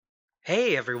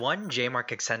Hey everyone, J.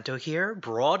 Mark Accento here,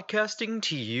 broadcasting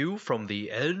to you from the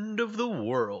end of the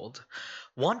world.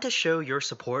 Want to show your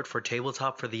support for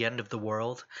Tabletop for the End of the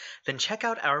World? Then check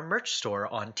out our merch store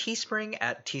on Teespring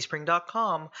at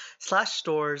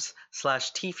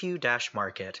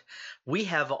teespring.com/stores/tfu-market. We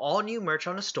have all new merch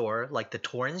on the store like the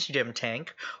Torrens Gym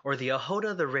Tank or the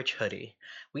Ahoda the Rich hoodie.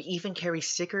 We even carry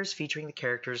stickers featuring the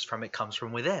characters from It Comes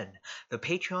From Within, the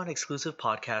Patreon exclusive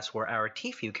podcast where our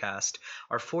Tfu cast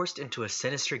are forced into a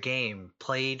sinister game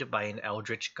played by an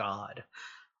eldritch god.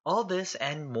 All this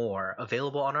and more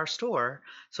available on our store,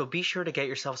 so be sure to get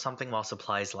yourself something while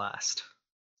supplies last.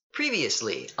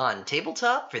 Previously on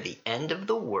Tabletop for the End of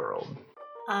the World.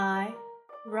 I,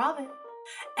 Robin,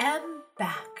 am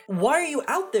back. Why are you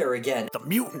out there again? The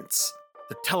mutants!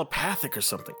 They're telepathic or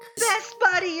something. Best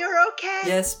buddy, you're okay?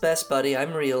 Yes, best buddy,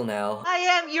 I'm real now. I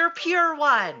am your pure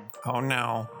one! Oh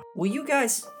no. Will you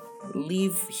guys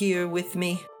leave here with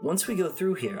me? Once we go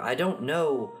through here, I don't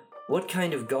know what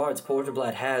kind of guards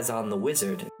Porterblatt has on the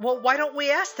wizard. Well, why don't we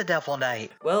ask the Devil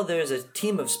Knight? Well, there's a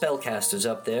team of spellcasters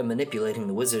up there manipulating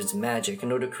the wizard's magic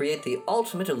in order to create the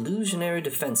ultimate illusionary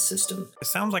defense system. It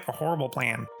sounds like a horrible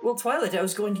plan. Well, Twilight, I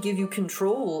was going to give you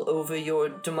control over your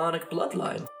demonic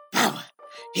bloodline. Power!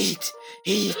 Heat!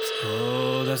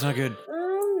 Oh, that's not good.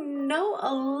 No,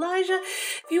 Elijah,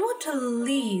 if you want to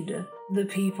lead the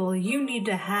people, you need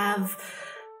to have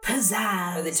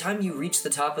pizzazz. By the time you reach the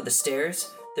top of the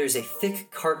stairs, there's a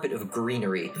thick carpet of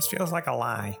greenery. This feels like a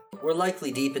lie. We're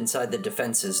likely deep inside the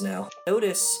defenses now.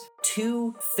 Notice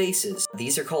two faces.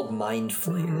 These are called mind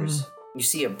flayers. You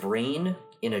see a brain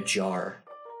in a jar.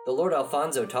 The Lord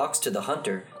Alfonso talks to the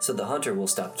hunter, so the hunter will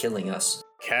stop killing us.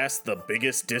 Cast the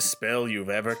biggest dispel you've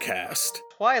ever cast.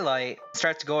 Twilight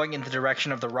starts going in the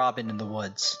direction of the robin in the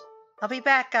woods. I'll be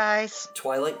back, guys.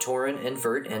 Twilight, Torin, and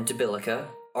Vert, and Debilica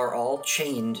are all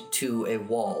chained to a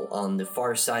wall on the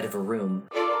far side of a room.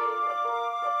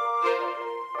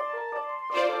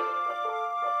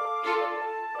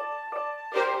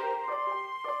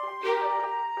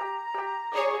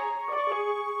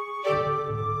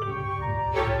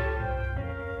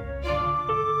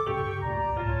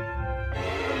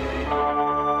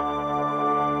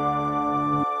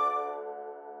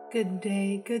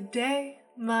 Good day,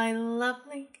 my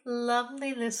lovely,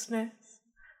 lovely listeners.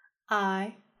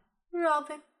 I,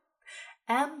 Robin,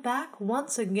 am back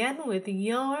once again with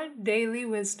your daily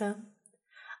wisdom.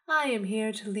 I am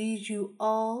here to lead you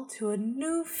all to a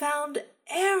newfound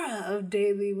era of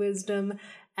daily wisdom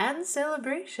and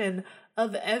celebration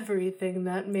of everything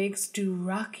that makes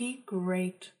Duraki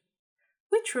great.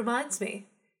 Which reminds me,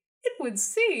 it would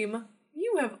seem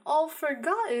you have all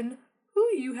forgotten who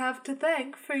you have to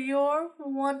thank for your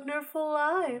wonderful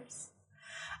lives.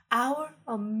 Our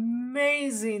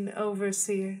amazing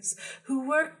overseers who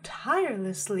work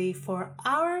tirelessly for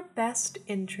our best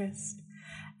interest,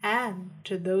 and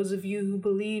to those of you who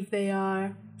believe they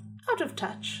are out of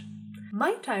touch,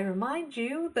 might I remind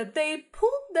you that they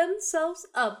pulled themselves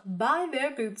up by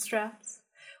their bootstraps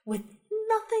with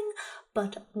nothing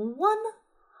but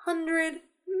 $100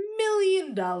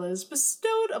 million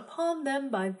bestowed upon them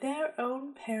by their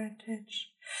own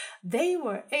parentage. They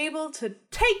were able to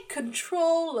take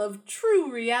control of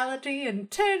true reality and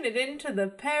turn it into the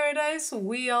paradise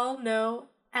we all know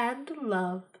and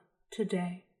love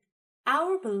today.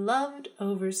 Our beloved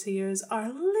overseers are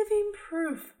living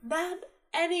proof that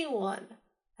anyone,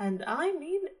 and I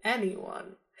mean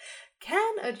anyone,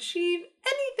 can achieve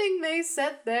anything they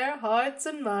set their hearts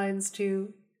and minds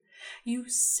to. You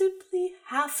simply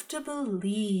have to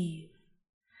believe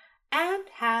and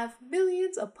have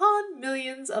millions upon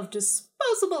millions of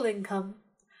disposable income.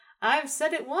 I've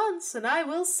said it once and I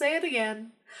will say it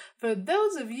again. For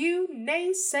those of you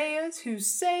naysayers who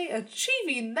say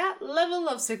achieving that level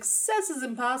of success is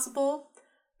impossible,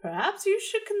 perhaps you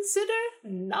should consider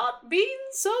not being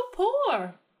so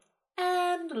poor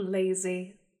and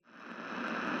lazy.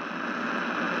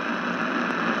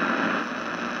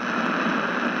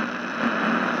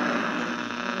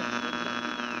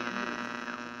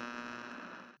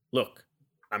 Look,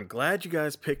 I'm glad you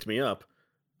guys picked me up,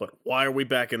 but why are we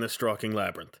back in the Stalking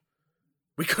Labyrinth?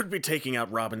 We could be taking out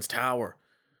Robin's tower.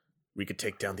 We could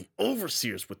take down the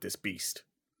Overseers with this beast.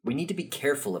 We need to be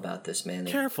careful about this, man.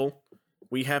 Careful.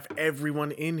 We have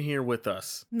everyone in here with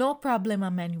us. No problem,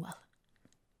 Emmanuel.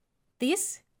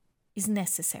 This is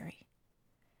necessary.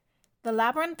 The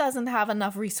labyrinth doesn't have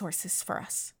enough resources for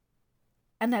us.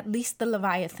 And at least the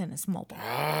Leviathan is mobile.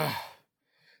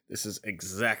 This is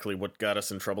exactly what got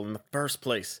us in trouble in the first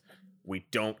place. We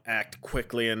don't act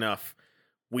quickly enough.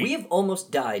 We have almost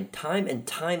died time and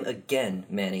time again,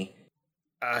 Manny.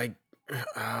 I...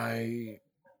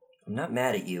 I'm not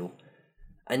mad at you.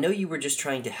 I know you were just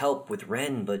trying to help with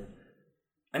Ren, but...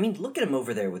 I mean, look at him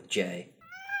over there with Jay.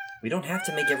 We don't have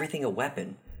to make everything a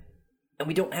weapon. And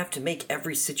we don't have to make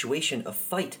every situation a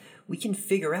fight. We can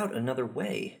figure out another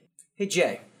way. Hey,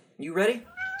 Jay, you ready?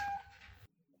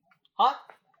 Huh?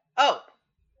 Oh,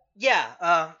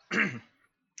 yeah,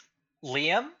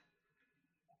 Liam?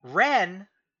 Ren,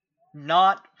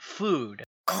 not food.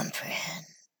 Comprehend.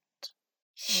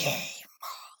 Yea,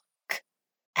 mock.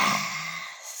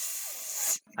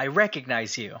 Ass. I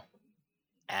recognize you.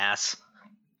 Ass.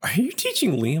 Are you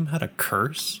teaching Liam how to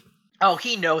curse? Oh,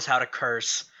 he knows how to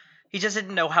curse. He just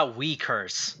didn't know how we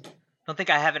curse. Don't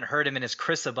think I haven't heard him and his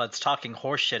chrysobuds talking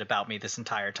horseshit about me this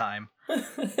entire time.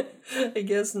 I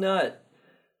guess not.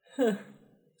 Huh.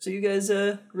 So you guys,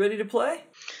 ready to play?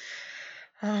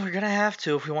 Oh, we're gonna have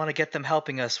to if we want to get them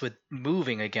helping us with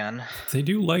moving again. They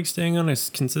do like staying on a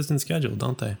consistent schedule,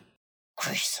 don't they?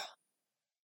 Chrysa.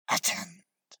 Attend.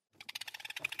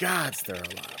 Gods, they're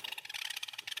alive.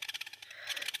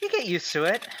 You get used to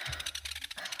it.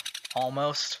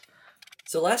 Almost.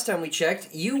 So last time we checked,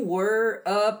 you were,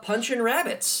 punching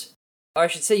rabbits. Or I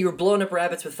should say you were blowing up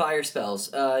rabbits with fire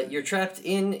spells. You're trapped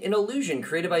in an illusion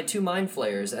created by two mind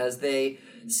flayers as they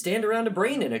stand around a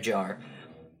brain in a jar.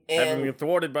 Having And been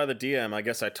thwarted by the DM, I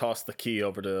guess I tossed the key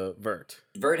over to Vert.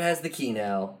 Vert has the key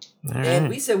now. And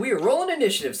we said we were rolling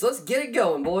initiative, so let's get it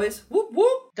going, boys. Whoop,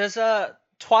 whoop. Does,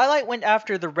 Twilight went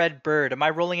after the red bird. Am I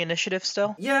rolling initiative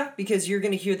still? Yeah, because you're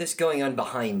gonna hear this going on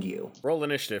behind you. Roll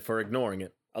initiative for ignoring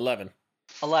it. 11.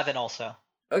 11 also.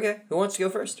 Okay, who wants to go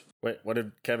first? Wait, what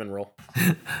did Kevin roll?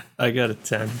 I got a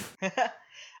 10.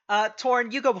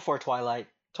 Torn, you go before Twilight.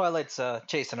 Twilight's,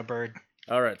 chasing a bird.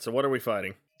 Alright, so what are we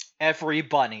fighting? Every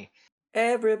bunny.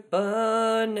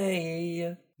 Everybody.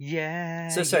 Yeah.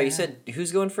 So sorry, you said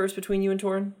who's going first between you and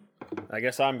Torin? I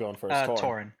guess I'm going first.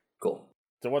 Torn. Cool.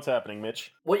 So what's happening,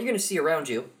 Mitch? What you're going to see around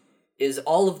you is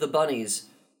all of the bunnies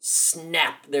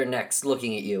snap their necks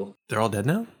looking at you. They're all dead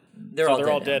now? They're So all they're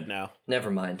dead all now. dead now. Never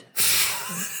mind.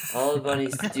 All the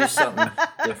bunnies do something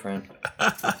different.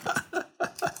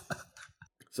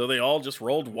 So they all just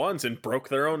rolled ones and broke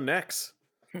their own necks.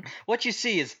 What you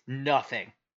see is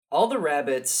nothing. All the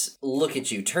rabbits look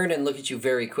at you, turn and look at you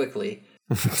very quickly,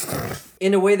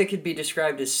 in a way that could be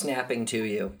described as snapping to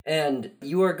you. And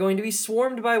you are going to be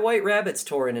swarmed by white rabbits,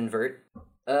 Torin and Vert.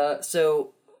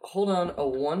 So hold on a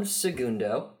 1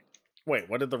 segundo. Wait,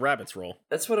 what did the rabbits roll?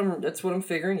 That's what I'm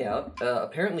figuring out.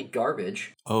 Apparently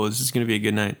garbage. Oh, this is going to be a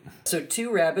good night. So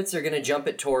 2 rabbits are going to jump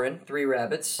at Torin. 3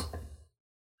 rabbits.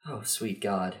 Oh, sweet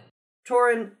God.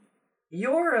 Torin,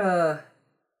 your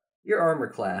armor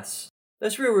class.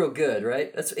 That's real good,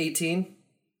 right? That's 18?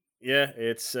 Yeah,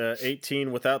 it's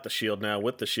 18 without the shield now.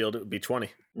 With the shield, it would be 20.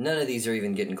 None of these are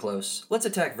even getting close. Let's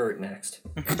attack Vert next.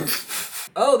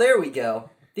 Oh, there we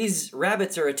go. These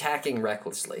rabbits are attacking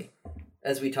recklessly,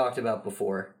 as we talked about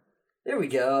before. There we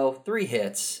go. 3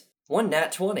 hits. 1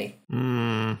 nat 20.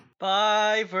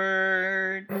 Bye,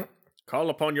 Vert. Call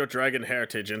upon your dragon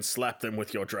heritage and slap them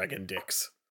with your dragon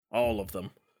dicks. All of them.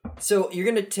 So you're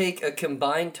going to take a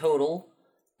combined total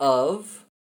of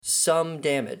some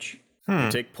damage.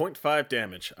 You take 0.5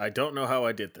 damage. I don't know how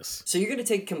I did this. So you're going to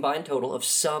take a combined total of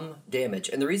some damage.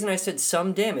 And the reason I said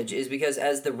some damage is because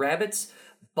as the rabbits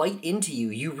bite into you,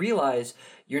 you realize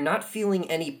you're not feeling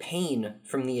any pain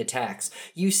from the attacks.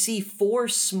 You see 4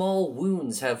 small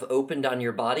wounds have opened on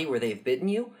your body where they've bitten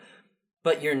you,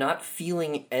 but you're not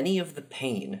feeling any of the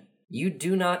pain. You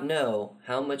do not know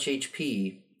how much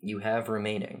HP you have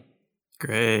remaining.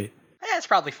 Great. It's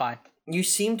probably fine. You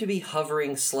seem to be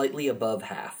hovering slightly above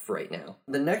half right now.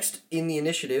 The next in the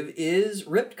initiative is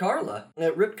Ripped Carla.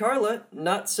 Ripped Carla,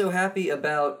 not so happy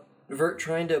about Vert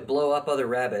trying to blow up other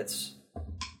rabbits.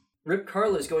 Ripped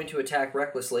Carla is going to attack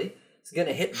recklessly. It's going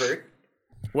to hit Vert.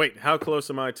 Wait, how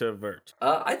close am I to Vert?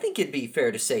 I think it'd be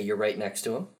fair to say you're right next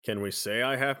to him. Can we say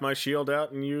I have my shield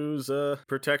out and use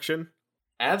protection?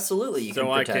 Absolutely, you can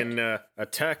So protect. I can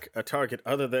attack a target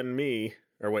other than me.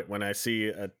 Or wait, when I see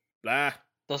a...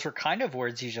 Those were kind of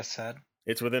words you just said.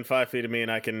 It's within 5 feet of me,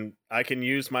 and I can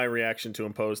use my reaction to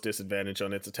impose disadvantage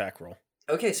on its attack roll.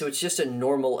 Okay, so it's just a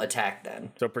normal attack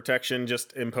then. So protection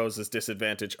just imposes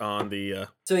disadvantage on the...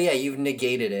 So yeah, you've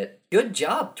negated it. Good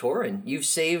job, Torin. You've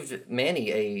saved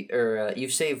Manny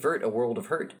you've saved Vert a world of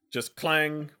hurt. Just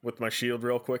clang with my shield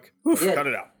real quick. Yeah. Cut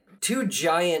it out. 2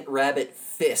 giant rabbit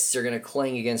fists are going to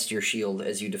clang against your shield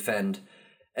as you defend.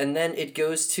 And then it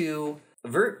goes to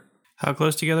Vert. How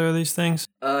close together are these things?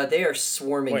 They are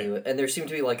swarming Wait. you, and there seem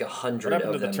to be like 100 What happened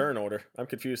of to them. the turn order? I'm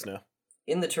confused now.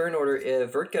 In the turn order,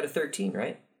 Vert got a 13,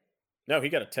 right? No, he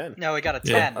got a 10. No, we got a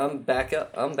 10. Yeah. I'm back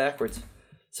up. I'm backwards.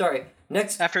 Sorry.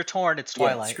 Next. After Torn, it's Yeah,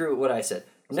 Twilight. screw what I said.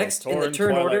 So Next in the Torn,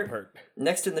 turn Twilight, order. Pert.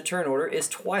 Next in the turn order is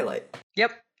Twilight.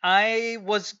 Yep. I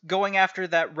was going after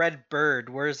that red bird.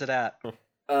 Where is it at?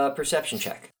 Perception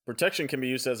check. Protection can be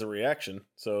used as a reaction,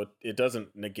 so it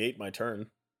doesn't negate my turn.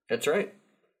 That's right.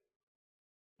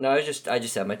 No, I just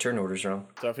had my turn orders wrong.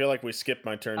 So I feel like we skipped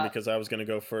my turn because I was going to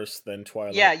go first, then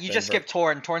Twilight. Yeah, you then just Vert. skipped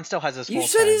Torn. Torn still has his full You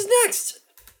said turn. he's next.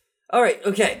 All right.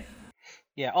 Okay.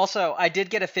 Yeah, also, I did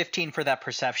get a 15 for that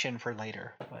perception for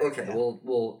later. but, Okay. yeah.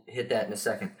 We'll hit that in a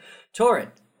second. Torin,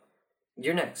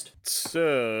 you're next.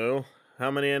 So, how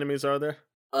many enemies are there?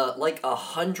 Like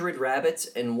 100 rabbits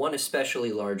and one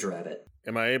especially large rabbit.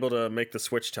 Am I able to make the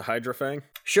switch to Hydra-Fang?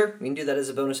 Sure, you can do that as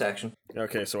a bonus action.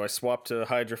 Okay, so I swap to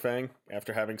Hydra-Fang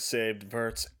after having saved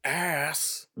Vert's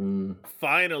ass. Mm.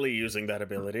 Finally using that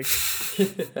ability.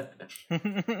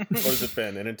 What has it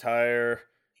been? An entire...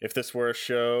 If this were a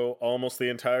show, almost the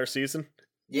entire season?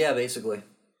 Yeah, basically.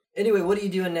 Anyway, what are you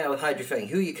doing now with Hydra Fang?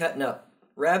 Who are you cutting up?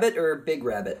 Rabbit or big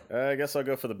rabbit? I guess I'll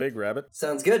go for the big rabbit.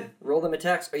 Sounds good. Roll them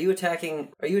attacks. Are you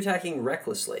attacking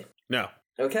recklessly? No.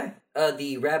 Okay.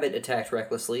 The rabbit attacked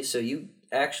recklessly, so you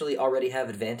actually already have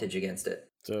advantage against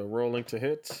it. So rolling to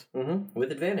hit. Mm-hmm.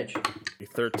 With advantage.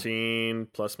 13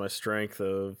 plus my strength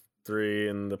of 3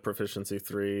 and the proficiency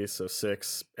 3, so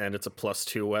 6. And it's a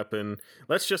 +2 weapon.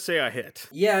 Let's just say I hit.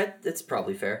 Yeah, it's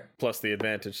probably fair. Plus the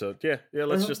advantage, so yeah,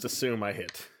 let's just assume I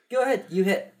hit. Go ahead, you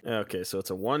hit. Okay, so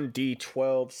it's a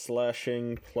 1d12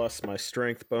 slashing plus my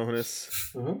strength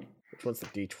bonus. Mm-hmm. Which one's the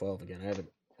d12 again? I haven't.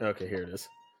 Okay, here it is.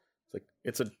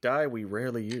 It's a die we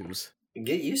rarely use.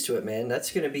 Get used to it, man.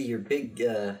 That's gonna be your big,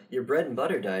 your bread and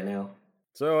butter die now.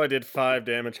 So I did 5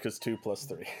 damage because 2 plus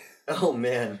 3. Oh,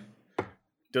 man.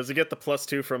 Does it get the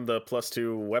 +2 from the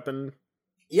 +2 weapon?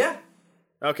 Yeah.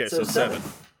 Okay, so 7.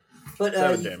 But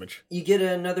 7 damage. You get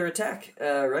another attack,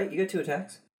 right? You get 2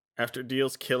 attacks. After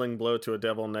deals killing blow to a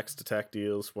devil, next attack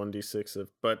deals 1d6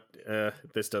 of... But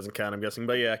this doesn't count, I'm guessing.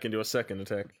 But yeah, I can do a second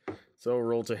attack. So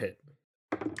roll to hit.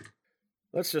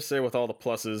 Let's just say with all the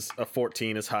pluses, a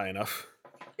 14 is high enough.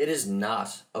 It is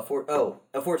not. A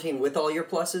 14 with all your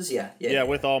pluses? Yeah.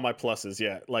 With all my pluses,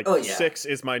 yeah. Like, 6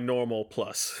 is my normal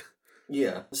plus.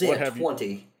 Yeah. So What yeah, have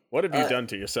 20. What have you done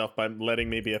to yourself by letting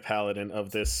me be a paladin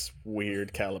of this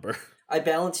weird caliber? I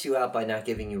balance you out by not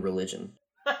giving you religion.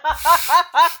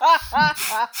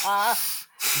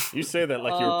 You say that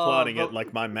like you were plotting it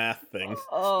like my math thing.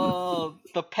 Oh,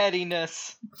 the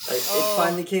pettiness. It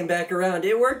finally came back around.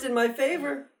 It worked in my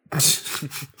favor.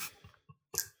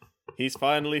 He's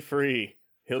finally free.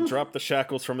 He'll drop the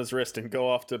shackles from his wrist and go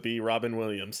off to be Robin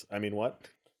Williams. I mean, what?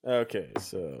 Okay,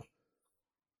 so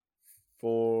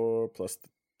 4 plus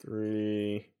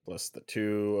 3 plus the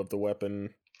 2 of the weapon.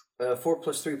 4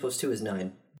 plus 3 plus 2 is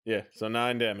 9. Yeah, so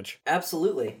 9 damage.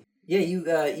 Absolutely. Yeah,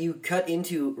 you cut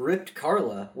into ripped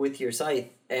Carla with your scythe,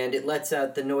 and it lets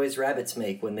out the noise rabbits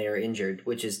make when they are injured,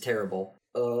 which is terrible.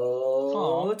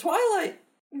 Oh, Twilight,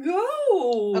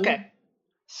 go! Okay.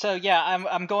 So yeah,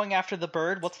 I'm going after the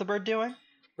bird. What's the bird doing?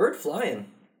 Bird flying.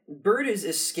 Bird is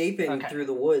escaping through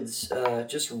the woods,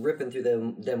 just ripping through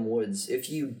them woods. If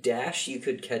you dash, you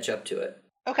could catch up to it.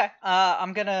 Okay,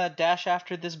 I'm gonna dash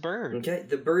after this bird. Okay,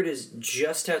 the bird is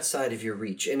just outside of your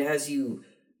reach, and as you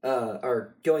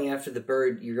are going after the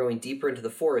bird, you're going deeper into the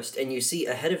forest, and you see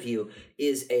ahead of you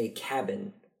is a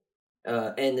cabin.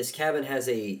 And this cabin has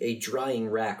a drying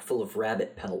rack full of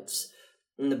rabbit pelts.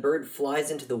 And the bird flies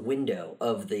into the window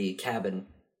of the cabin,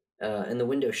 and the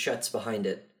window shuts behind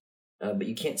it, but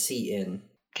you can't see in.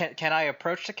 Can I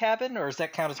approach the cabin, or does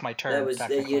that count as my turn? That was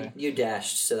you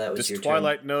dashed, so that was your turn. Does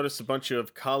Twilight notice a bunch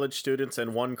of college students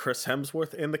and one Chris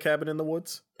Hemsworth in the cabin in the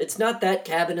woods? It's not that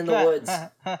cabin in the woods.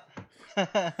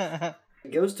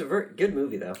 It goes to Vert. Good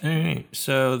movie, though. All right,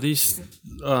 so these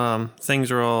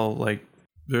things are all like,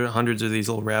 there are hundreds of these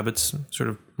little rabbits sort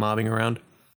of mobbing around.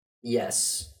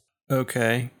 Yes.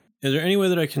 Okay. Is there any way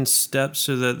that I can step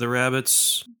so that the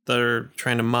rabbits that are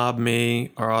trying to mob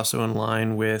me are also in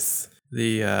line with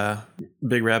the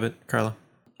big rabbit, Carla?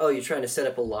 Oh, you're trying to set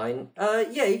up a line?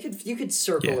 Yeah, you could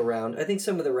circle Yeah. around. I think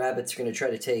some of the rabbits are going to try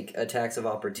to take attacks of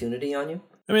opportunity on you.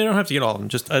 I mean, I don't have to get all of them.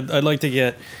 Just I'd like to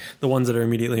get the ones that are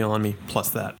immediately on me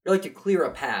plus that. You like to clear a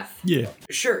path. Yeah.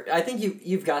 Sure, I think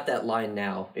you've got that line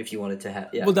now. If you wanted to have,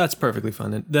 yeah. Well, that's perfectly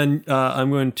fine. Then I'm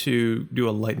going to do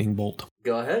a lightning bolt.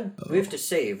 Go ahead. We have to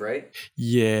save, right?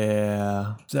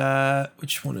 Yeah.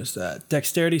 Which one is that?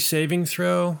 Dexterity saving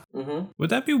throw. Mm-hmm.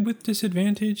 Would that be with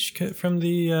disadvantage from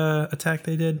the attack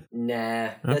they did?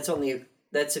 Nah,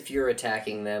 that's if you're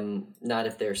attacking them, not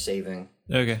if they're saving.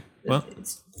 Okay. Well,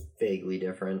 vaguely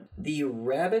different. The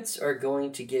rabbits are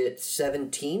going to get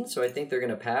 17, so I think they're going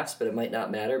to pass, but it might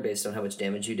not matter based on how much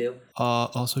damage you do.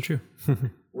 Also true.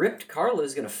 Ripped Carla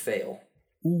is going to fail.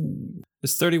 Ooh.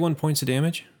 It's 31 points of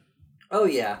damage. Oh,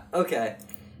 yeah. Okay.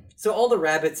 So all the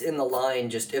rabbits in the line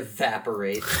just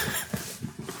evaporate.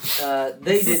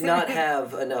 They did not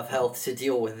have enough health to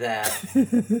deal with that.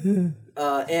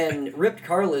 And Ripped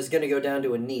Carla is going to go down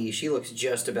to a knee. She looks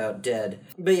just about dead.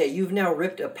 But yeah, you've now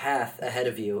ripped a path ahead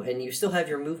of you, and you still have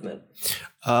your movement.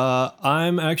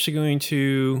 I'm actually going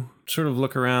to sort of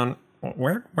look around.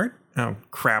 Where? Oh,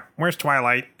 crap. Where's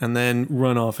Twilight? And then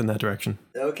run off in that direction.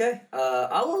 Okay.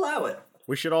 I'll allow it.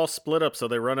 We should all split up so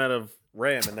they run out of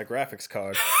RAM in their graphics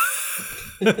card.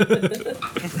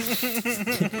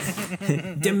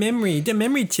 The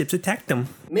memory chips attacked them.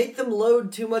 Make them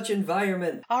load too much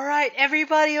environment. All right,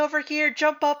 everybody over here,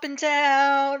 jump up and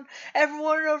down.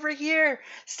 Everyone over here,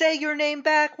 say your name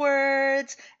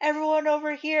backwards. Everyone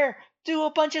over here, do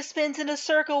a bunch of spins in a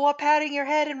circle while patting your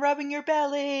head and rubbing your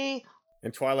belly.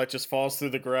 And Twilight just falls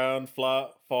through the ground,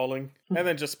 falling, and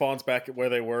then just spawns back at where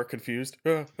they were, confused.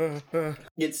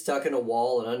 Get stuck in a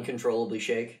wall and uncontrollably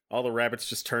shake. All the rabbits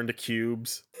just turn to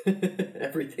cubes.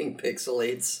 Everything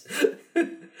pixelates.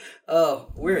 Oh,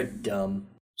 we're dumb.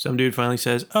 Some dude finally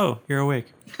says, "Oh, you're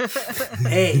awake."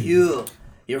 Hey, you.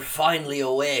 You're finally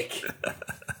awake.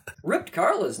 Ripped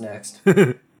Carla's next.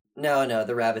 No,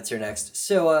 the rabbits are next.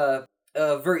 So,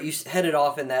 Vert, you headed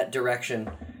off in that direction.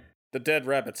 The dead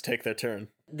rabbits take their turn.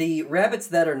 The rabbits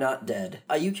that are not dead,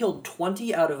 you killed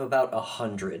 20 out of about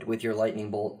 100 with your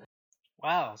lightning bolt.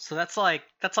 Wow, so that's like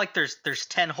there's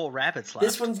 10 whole rabbits left.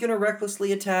 This one's gonna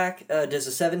recklessly attack. Does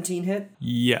a 17 hit?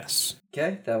 Yes.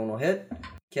 Okay, that one will hit.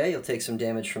 Okay, you'll take some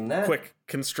damage from that. Quick,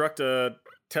 construct a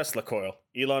Tesla coil.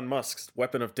 Elon Musk's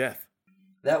weapon of death.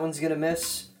 That one's gonna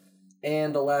miss.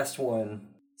 And the last one,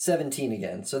 17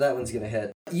 again, so that one's gonna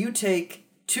hit. You take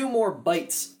 2 more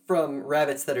bites from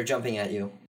rabbits that are jumping at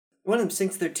you. One of them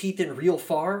sinks their teeth in real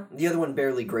far, the other one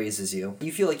barely grazes you.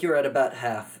 You feel like you're at about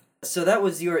half. So that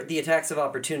was the attacks of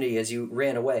opportunity as you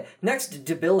ran away. Next,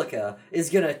 Debilica is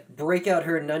gonna break out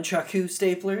her nunchaku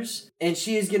staplers, and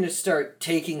she is gonna start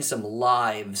taking some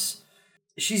lives.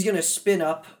 She's gonna spin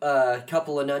up a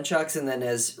couple of nunchucks, and then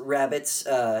as rabbits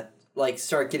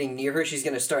start getting near her, she's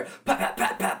gonna start pap pap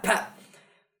pap pap pap,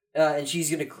 and she's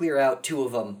gonna clear out 2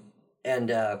 of them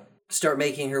and start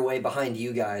making her way behind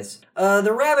you guys.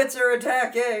 The rabbits are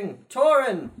attacking!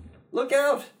 Torin, look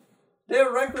out!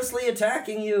 They're recklessly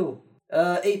attacking you!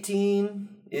 18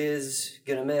 is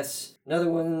gonna miss. Another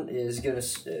one is gonna...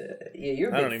 yeah, you're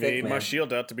a big I don't even thick need man. my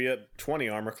shield out to be at 20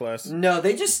 armor class. No,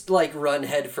 they just, run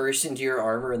headfirst into your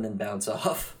armor and then bounce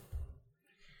off.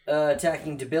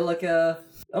 Attacking Debilica.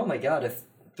 Oh my god, a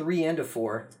 3 and a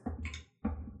 4.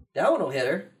 That one will hit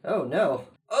her. Oh no.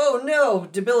 Oh no!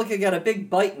 Debilica got a big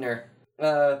bite in her.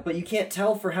 But you can't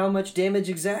tell for how much damage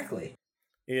exactly.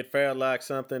 It felt like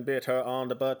something bit her on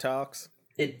the buttocks.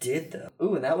 It did, though.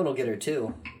 Ooh, and that one will get her,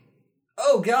 too.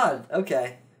 Oh, God!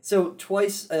 Okay. So,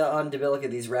 twice on Debilica,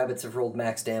 these rabbits have rolled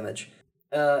max damage.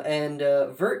 And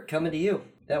Vert, coming to you.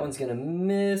 That one's gonna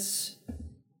miss.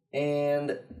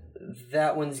 And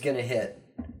that one's gonna hit.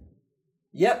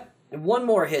 Yep. One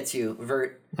more hits you,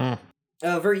 Vert.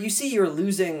 Vert, you see you're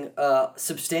losing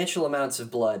substantial amounts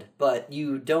of blood, but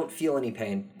you don't feel any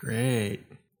pain. Great.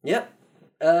 Yep.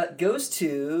 Goes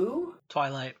to...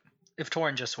 Twilight. If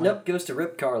Torin just went. Nope, goes to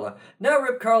Rip Carla. Now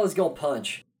Rip Carla's gonna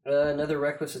punch. Another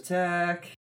reckless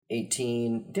attack.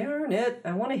 18. Darn it,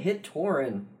 I want to hit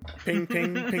Torin. Ping,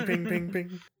 ping, ping, ping, ping,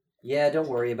 ping. Yeah, don't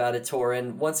worry about it,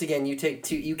 Torin. Once again, you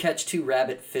catch 2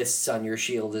 rabbit fists on your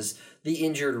shield as the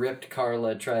injured Ripped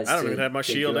Carla tries to... I don't even have my get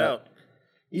shield you up. out.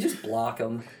 You just block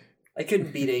them. I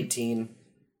couldn't beat 18.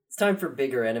 It's time for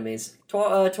bigger enemies.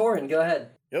 Torin, go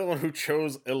ahead. You're the one who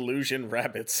chose illusion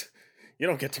rabbits. You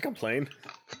don't get to complain.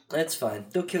 That's fine.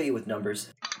 They'll kill you with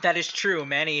numbers. That is true.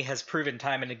 Manny has proven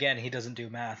time and again he doesn't do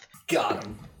math. Got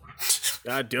him.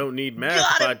 I don't need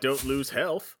math if I don't lose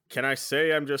health. Can I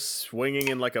say I'm just swinging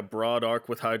in like a broad arc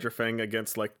with Hydra Fang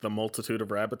against like the multitude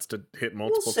of rabbits to hit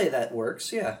multiple... We'll say that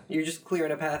works, yeah. You're just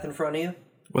clearing a path in front of you.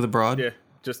 With a broad? Yeah,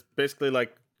 just basically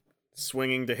like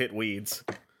swinging to hit weeds.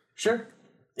 Sure.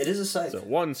 It is a scythe. So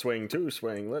 1 swing, 2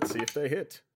 swing. Let's see if they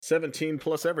hit. 17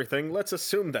 plus everything. Let's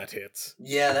assume that hits.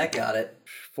 Yeah, that got it.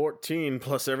 14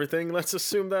 plus everything. Let's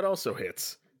assume that also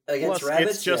hits. Against plus,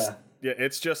 rabbits, it's just, yeah,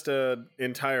 it's just an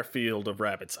entire field of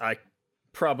rabbits. I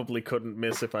probably couldn't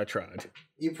miss if I tried.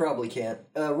 You probably can't.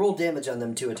 Roll damage on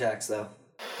them 2 attacks, though.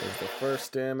 There's the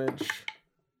first damage.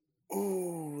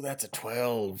 Ooh, that's a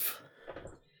 12.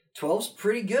 12's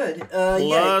pretty good.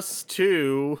 Plus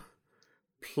 2.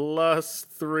 plus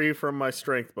 3 from my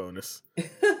strength bonus.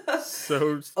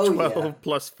 So Oh, 12 yeah.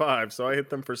 plus 5, so I hit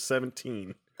them for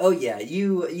 17. Oh yeah,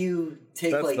 you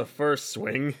take That's like the first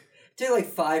swing. take like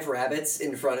 5 rabbits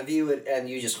in front of you, and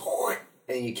you just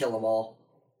and you kill them all.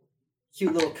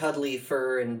 Cute little cuddly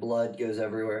fur and blood goes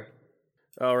everywhere.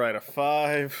 Alright, a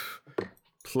 5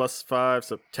 plus 5,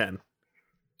 so 10.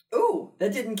 Ooh,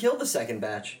 that didn't kill the second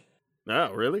batch.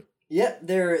 Oh, really? Yeah,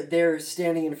 they're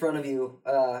standing in front of you,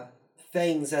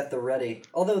 fangs at the ready.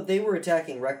 Although they were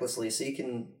attacking recklessly, so you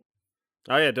can.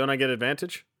 Oh yeah, don't I get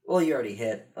advantage? Well, you already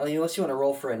hit. Unless you want to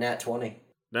roll for a nat 20.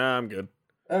 Nah, I'm good.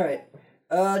 Alright.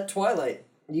 Twilight,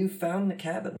 you found the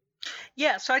cabin.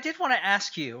 Yeah, so I did want to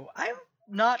ask you. I'm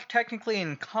not technically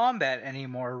in combat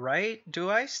anymore, right? Do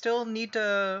I still need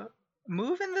to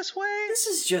move in this way? This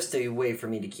is just a way for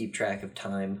me to keep track of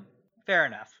time. Fair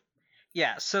enough.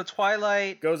 Yeah, so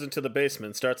Twilight Goes into the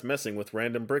basement and starts messing with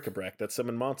random bric-a-brac that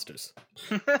summon monsters.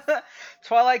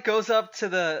 Twilight goes up to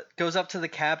the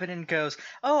cabin and goes,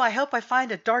 "Oh, I hope I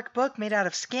find a dark book made out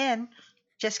of skin."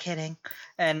 Just kidding.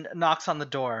 And knocks on the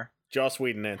door. Joss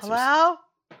Whedon answers. Hello?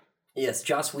 Yes,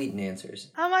 Joss Whedon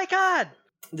answers. Oh my god.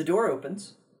 The door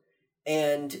opens,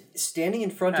 and standing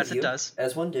in front As of it you, does.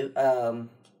 as one do,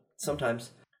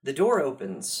 sometimes, the door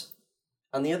opens.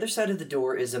 On the other side of the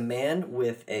door is a man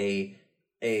with a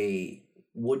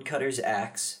woodcutter's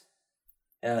axe.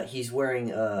 He's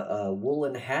wearing a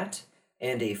woolen hat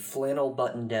and a flannel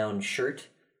button-down shirt,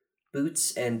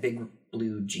 boots, and big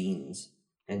blue jeans.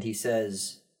 And he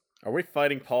says, Are we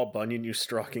fighting Paul Bunyan, you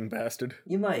stalking bastard?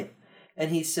 "You might."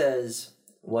 And he says,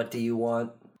 "What do you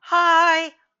want?"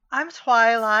 Hi, I'm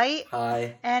Twilight.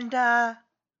 "Hi, And,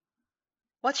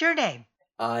 what's your name?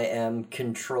 I am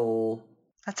Control."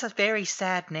 That's a very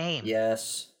sad name.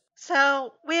 "Yes."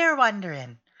 So, we're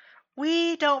wondering,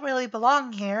 we don't really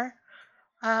belong here.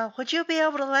 Would you be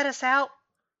able to let us out?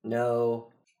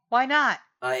 "No, Why not?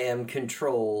 I am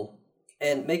Control."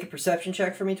 And make a perception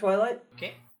check for me, Twilight.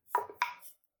 Okay.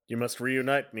 You must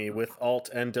reunite me with Alt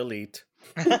and Delete.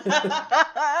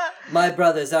 My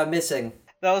brothers are missing.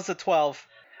 That was a 12.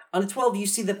 On a 12, you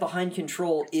see that behind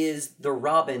Control is the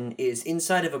Robin is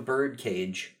inside of a bird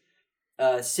cage,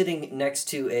 sitting next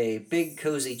to a big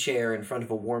cozy chair in front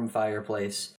of a warm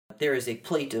fireplace. There is a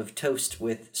plate of toast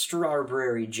with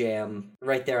strawberry jam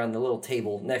right there on the little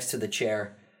table next to the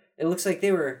chair. It looks like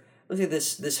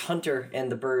this hunter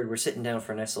and the bird were sitting down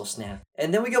for a nice little snack.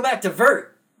 And then we go back to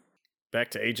Vert. Back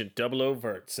to Agent 00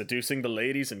 Vert, seducing the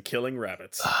ladies and killing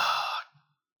rabbits.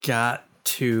 Got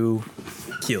 2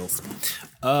 kills.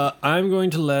 I'm going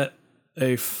to let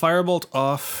a firebolt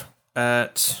off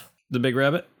at the big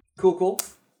rabbit. Cool.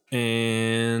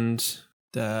 And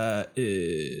that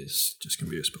is just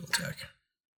going to be a spell attack.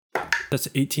 That's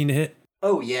 18 to hit.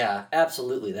 Oh yeah,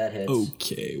 absolutely, that hits.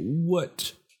 Okay,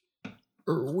 what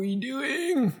are we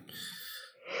doing?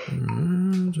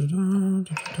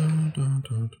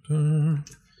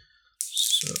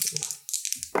 So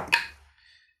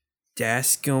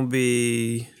that's gonna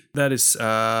be that is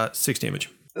 6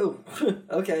 damage. Oh,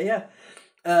 okay, yeah.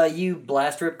 You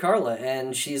blast Rip Carla,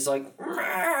 and she's like,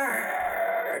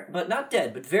 but not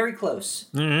dead, but very close.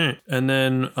 All right, and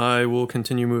then I will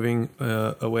continue moving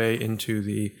away into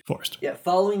the forest. Yeah,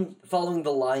 following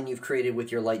the line you've created with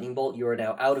your lightning bolt, you are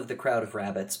now out of the crowd of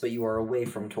rabbits, but you are away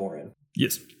from Torin.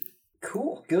 Yes.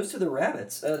 Cool. Goes to the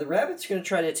rabbits. The rabbits are going to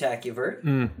try to attack you, Vert.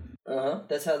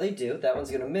 That's how they do. That one's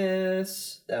going to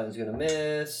miss. That one's going to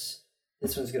miss.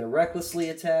 This one's going to recklessly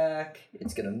attack.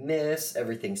 It's going to miss.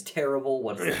 Everything's terrible.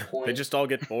 What's the point? They just all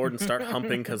get bored and start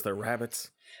humping because they're rabbits.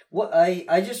 What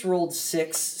I just rolled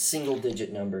 6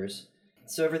 single-digit numbers,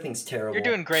 so everything's terrible. You're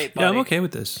doing great, buddy. Yeah, I'm okay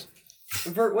with this.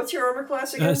 Vert, what's your armor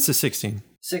class again? It's a 16.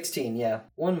 16, yeah.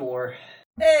 One more.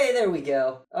 Hey, there we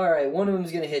go. All right, one of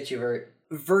them's gonna hit you, Vert.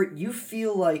 Vert, you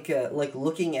feel like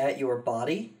looking at your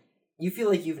body, you feel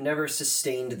like you've never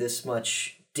sustained this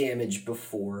much damage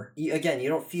before. You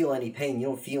don't feel any pain, you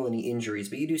don't feel any injuries,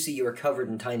 but you do see you are covered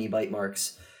in tiny bite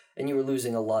marks, and you were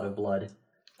losing a lot of blood.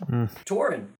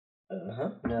 Torin.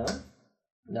 No.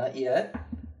 Not yet.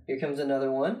 Here comes another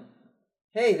one.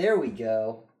 Hey, there we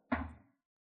go.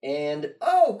 And,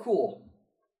 oh, cool.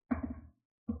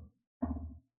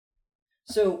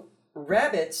 So,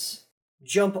 rabbits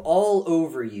jump all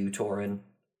over you, Torin.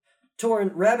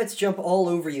 Rabbits jump all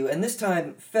over you, and this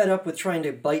time, fed up with trying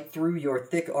to bite through your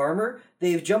thick armor,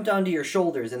 they've jumped onto your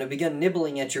shoulders and have begun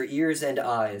nibbling at your ears and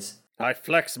eyes. I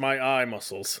flex my eye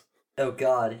muscles. Oh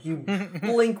god, you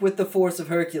blink with the force of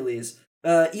Hercules.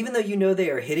 Even though you know they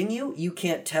are hitting you, you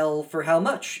can't tell for how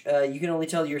much. You can only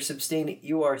tell you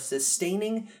are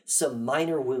sustaining some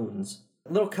minor wounds.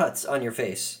 Little cuts on your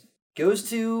face. goes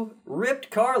to Ripped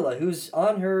Carla, who's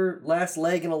on her last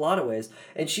leg in a lot of ways,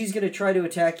 and she's going to try to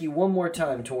attack you one more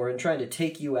time, Torin, trying to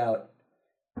take you out.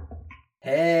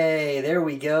 Hey, there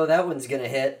we go. That one's going to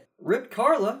hit. Ripped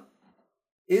Carla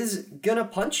is going to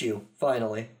punch you,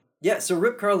 finally. Yeah, so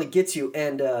Ripped Carla gets you,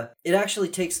 and it actually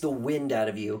takes the wind out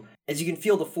of you, as you can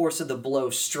feel the force of the blow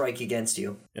strike against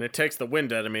you. And it takes the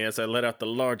wind out of me as I let out the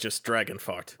largest dragon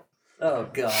fart. Oh,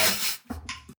 God.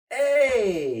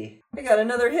 Hey! I got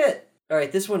another hit!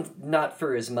 Alright, this one not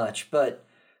for as much, but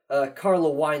Carla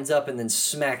winds up and then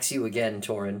smacks you again,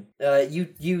 Torin.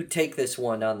 You take this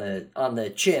one on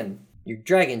the chin. Your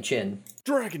dragon chin.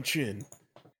 Dragon chin!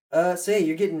 So yeah,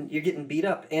 you're getting beat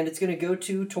up, and it's gonna go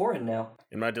to Torin now.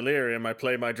 In my delirium, I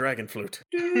play my dragon flute.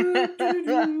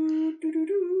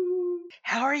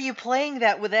 How are you playing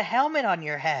that with a helmet on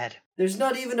your head? There's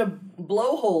not even a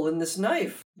blowhole in this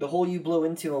knife. The hole you blow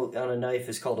into on a knife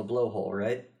is called a blowhole,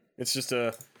 right? It's just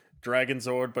a dragon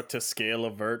Zord, but to scale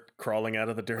of Vert crawling out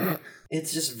of the dirt.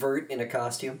 It's just Vert in a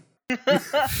costume.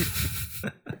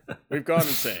 We've gone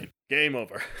insane. Game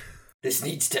over. This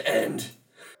needs to end.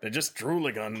 They're just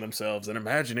drooling on themselves and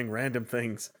imagining random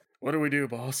things. What do we do,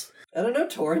 boss? I don't know,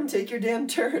 Torin. Take your damn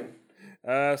turn.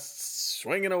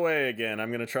 Swinging away again.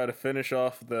 I'm gonna try to finish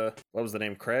off the... What was the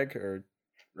name? Craig? Or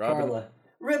Robin? Carla.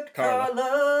 Rip Carla.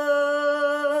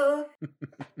 Carla!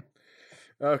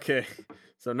 Okay.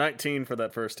 So 19 for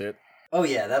that first hit. Oh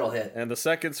yeah, that'll hit. And the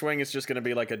second swing is just gonna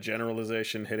be like a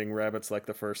generalization hitting rabbits like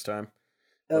the first time.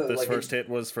 But this like first hit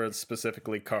was for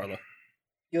specifically Carla.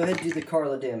 Go ahead and do the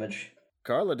Carla damage.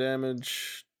 Carla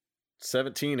damage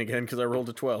 17 again because I rolled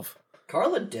a 12.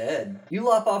 Carla dead. You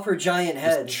lop off her giant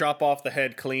head. Just chop off the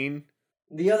head clean.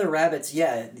 The other rabbits,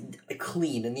 yeah,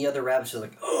 clean, and the other rabbits are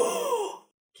like, oh,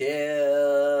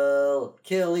 kill,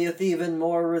 with even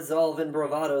more resolve and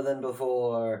bravado than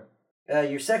before.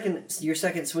 Your second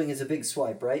swing is a big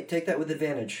swipe, right? Take that with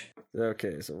advantage.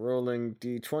 Okay, so rolling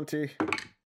d20.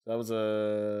 That was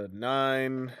a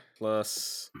 9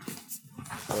 plus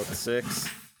 6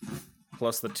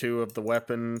 plus the 2 of the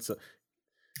weapon. So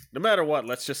no matter what,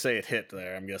 let's just say it hit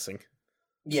there, I'm guessing.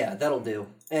 Yeah, that'll do.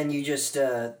 And you just,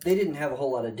 they didn't have a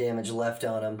whole lot of damage left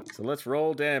on them. So let's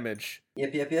roll damage.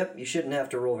 Yep. You shouldn't have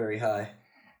to roll very high.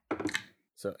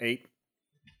 So 8.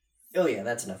 Oh yeah,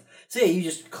 that's enough. So yeah, you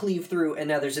just cleave through, and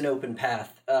now there's an open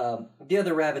path. The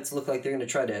other rabbits look like they're going to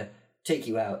try to take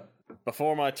you out.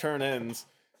 Before my turn ends,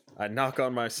 I knock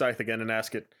on my scythe again and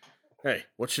ask it, hey,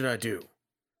 what should I do?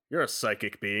 You're a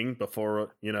psychic being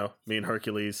before, me and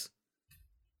Hercules.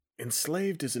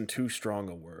 Enslaved isn't too strong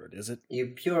a word, is it? You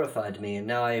purified me, and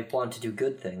now I want to do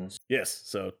good things. Yes,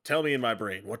 so tell me in my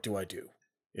brain, what do I do?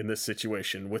 In this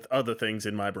situation, with other things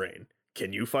in my brain.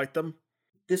 Can you fight them?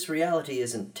 This reality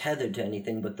isn't tethered to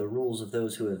anything but the rules of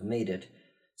those who have made it.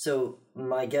 So,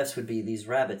 my guess would be these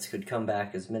rabbits could come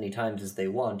back as many times as they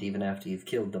want, even after you've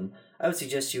killed them. I would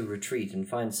suggest you retreat and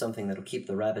find something that'll keep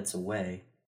the rabbits away.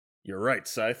 You're right,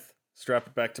 Scythe. Strap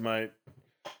it back to my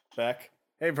back.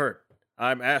 Hey, Vert,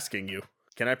 I'm asking you.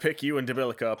 Can I pick you and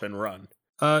Debilica up and run?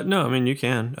 No, I mean, you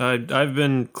can. I've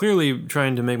been clearly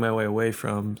trying to make my way away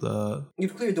from the...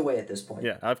 You've cleared the way at this point.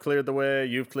 Yeah, I've cleared the way,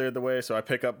 you've cleared the way, so I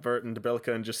pick up Vert and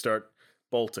Debilica and just start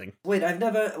bolting. Wait, I've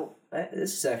never...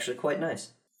 This is actually quite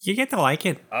nice. You get to like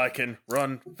it. I can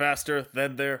run faster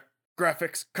than their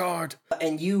graphics card.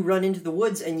 And you run into the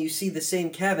woods and you see the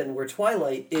same cabin where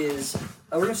Twilight is...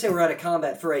 we're going to say we're out of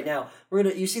combat for right now.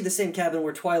 You see the same cabin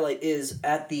where Twilight is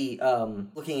at the,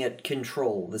 looking at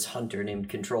Control, this hunter named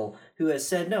Control, who has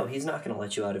said, no, he's not going to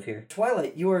let you out of here.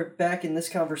 Twilight, you are back in this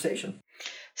conversation.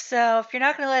 So, if you're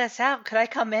not going to let us out, could I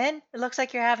come in? It looks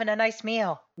like you're having a nice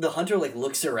meal. The hunter,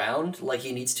 looks around like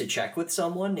he needs to check with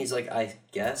someone. He's like, I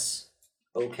guess.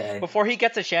 Okay. Before he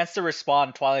gets a chance to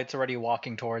respond, Twilight's already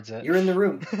walking towards it. You're in the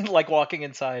room. Like walking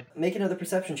inside. Make another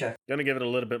perception check. Gonna give it a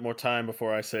little bit more time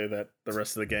before I say that the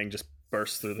rest of the gang just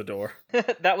bursts through the door.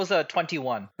 That was a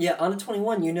 21. Yeah, on a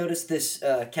 21, you notice this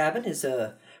cabin is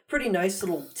a pretty nice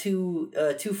little two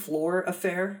floor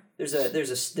affair.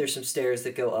 There's some stairs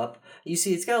that go up. You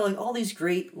see, it's got all these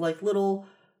great little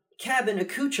cabin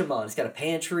accoutrements. It's got a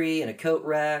pantry and a coat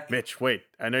rack. Mitch, wait.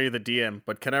 I know you're the DM,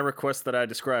 but can I request that I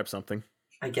describe something?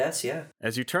 I guess, yeah.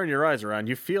 As you turn your eyes around,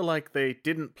 you feel like they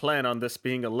didn't plan on this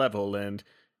being a level, and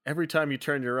every time you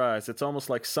turn your eyes, it's almost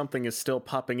like something is still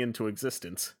popping into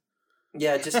existence.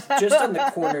 Yeah, just on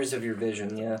the corners of your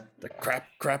vision, yeah. The crap.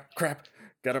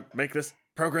 Gotta make this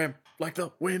program like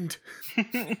the wind.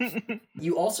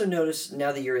 You also notice,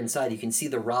 now that you're inside, you can see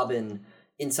the robin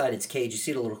inside its cage. You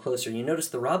see it a little closer, and you notice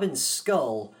the robin's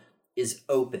skull is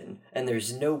open, and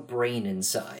there's no brain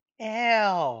inside.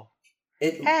 Ew.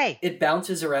 It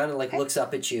bounces around and looks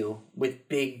up at you with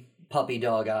big puppy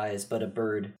dog eyes, but a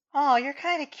bird. Oh, you're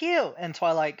kind of cute. And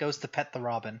Twilight goes to pet the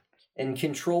robin. And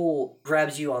Control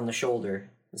grabs you on the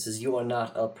shoulder and says, "You are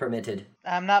not permitted.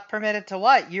 I'm not permitted to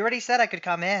what? You already said I could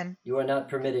come in. You are not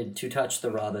permitted to touch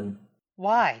the robin.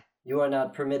 Why? You are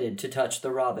not permitted to touch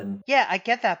the robin." Yeah, I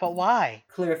get that, but why?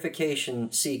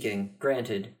 Clarification seeking.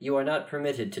 Granted. You are not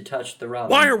permitted to touch the robin.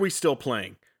 Why are we still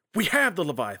playing? We have the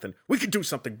Leviathan. We can do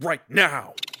something right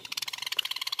now.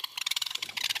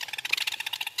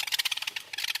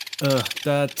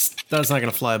 That's not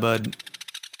gonna fly, bud.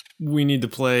 We need to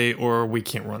play or we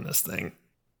can't run this thing.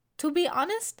 To be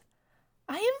honest,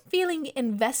 I am feeling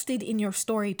invested in your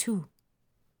story too.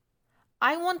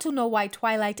 I want to know why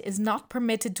Twilight is not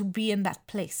permitted to be in that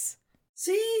place.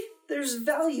 See? There's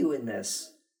value in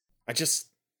this.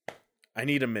 I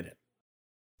need a minute.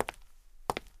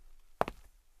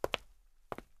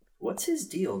 What's his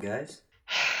deal, guys?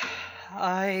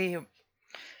 I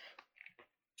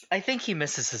think he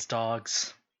misses his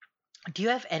dogs. Do you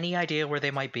have any idea where they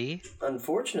might be?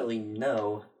 Unfortunately,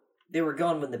 no. They were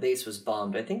gone when the base was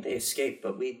bombed. I think they escaped,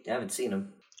 but we haven't seen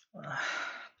them.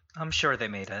 I'm sure they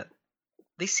made it.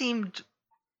 They seemed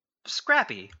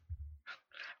scrappy.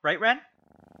 Right, Ren?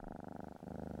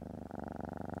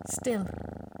 Still,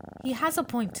 he has a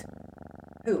point.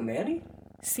 Who, Manny?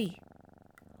 See,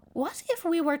 what if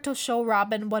we were to show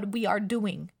Robin what we are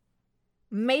doing?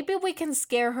 Maybe we can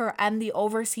scare her and the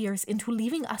overseers into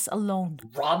leaving us alone.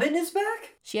 Robin is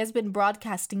back? She has been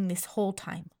broadcasting this whole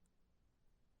time.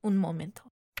 Un momento.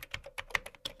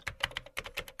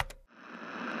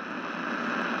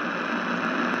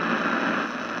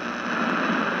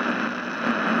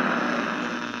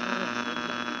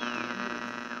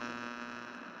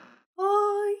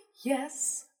 Oh,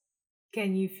 yes.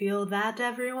 Can you feel that,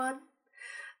 everyone?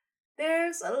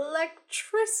 There's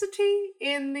electricity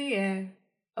in the air.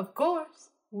 Of course,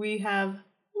 we have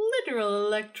literal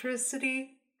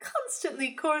electricity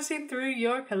constantly coursing through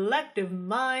your collective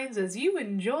minds as you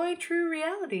enjoy true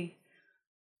reality.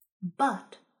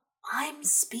 But I'm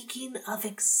speaking of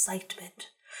excitement.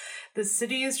 The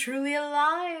city is truly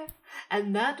alive,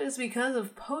 and that is because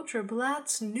of Potra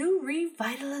Blatt's new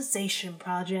revitalization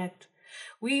project.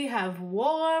 We have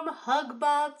warm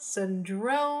hugbots and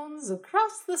drones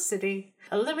across the city,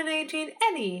 eliminating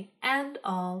any and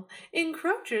all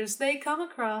encroachers they come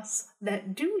across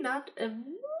that do not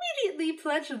immediately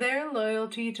pledge their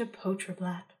loyalty to Potra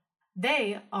Blatt.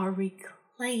 They are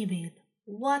reclaiming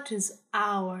what is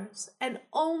ours, and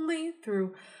only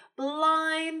through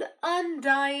blind,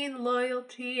 undying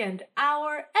loyalty and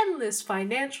our endless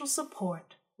financial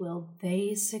support will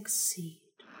they succeed.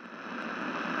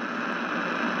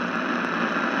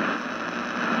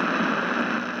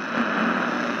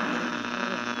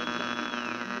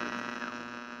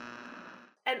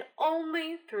 And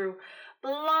only through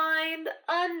blind,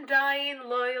 undying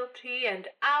loyalty and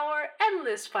our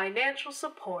endless financial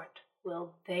support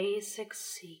will they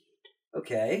succeed.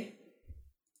 Okay.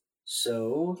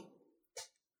 So,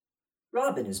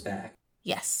 Robin is back.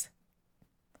 Yes.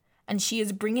 And she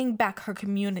is bringing back her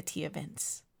community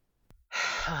events.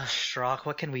 Strock,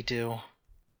 what can we do?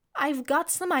 I've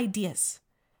got some ideas,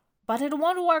 but it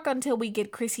won't work until we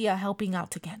get Chrysia helping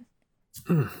out again.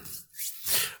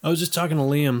 I was just talking to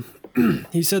Liam.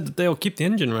 He said that they'll keep the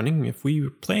engine running if we were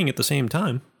playing at the same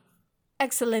time.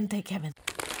 Excelente, Kevin.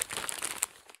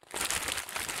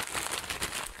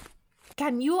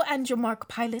 Can you and your Mark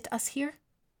pilot us here?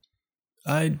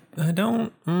 I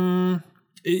don't.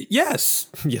 Yes,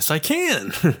 I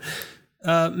can.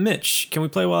 Mitch, can we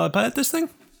play while I pilot this thing?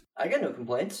 I got no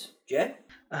complaints. Jay?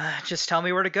 Just tell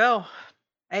me where to go.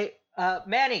 Hey,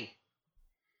 Manny.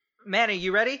 Manny,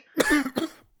 you ready?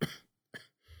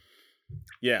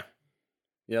 Yeah,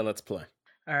 let's play.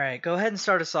 All right, go ahead and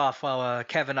start us off while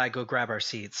Kev and I go grab our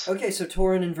seats. Okay, so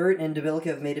Torin and Vert and Debilica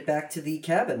have made it back to the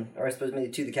cabin, or I suppose made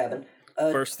it to the cabin.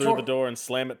 Burst through the door and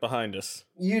slam it behind us.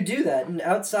 You do that, and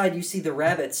outside you see the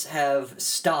rabbits have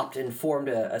stopped and formed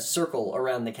a circle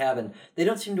around the cabin. They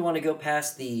don't seem to want to go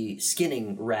past the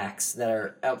skinning racks that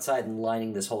are outside and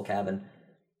lining this whole cabin.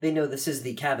 They know this is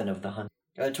the cabin of the hunt.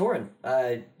 Torin,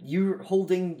 you're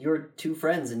holding your two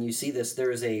friends, and you see this.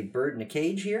 There is a bird in a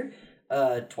cage here.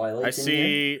 Twilight's in here. I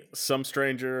see some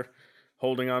stranger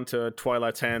holding on to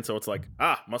Twilight's hand, so it's like,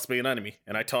 must be an enemy.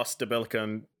 And I toss Debilica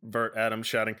and Vert at him,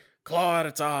 shouting, "Claw at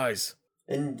its eyes!"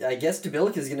 And I guess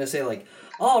Debilica's gonna say, like,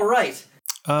 all right.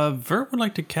 Vert would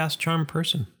like to cast Charm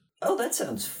Person. Oh, that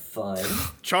sounds fun.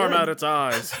 Charm out its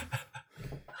eyes.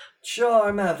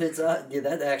 Charm out its eyes. Yeah,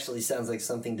 that actually sounds like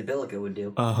something Debilica would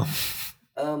do.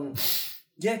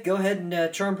 Yeah, go ahead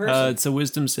and charm person. It's a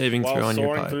wisdom saving throw While on your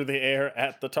soaring pie. through the air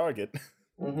at the target.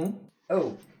 Mm-hmm.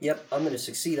 Oh, yep, I'm gonna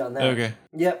succeed on that. Okay.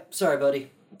 Yep, sorry,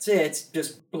 buddy. So yeah, it's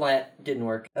just blat, didn't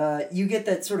work. You get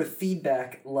that sort of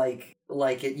feedback like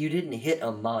you didn't hit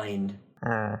a mind.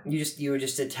 You were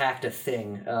just attacked a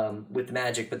thing with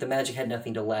magic, but the magic had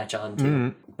nothing to latch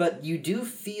onto. But you do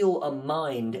feel a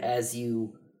mind as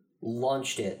you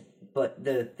launched it. But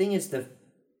the thing is,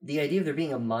 the idea of there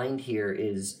being a mind here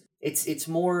is it's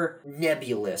more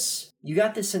nebulous. You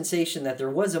got the sensation that there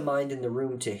was a mind in the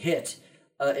room to hit.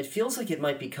 It feels like it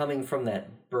might be coming from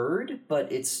that bird,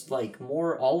 but it's like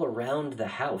more all around the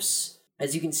house.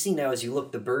 As you can see now, as you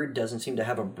look, the bird doesn't seem to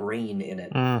have a brain in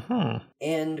it.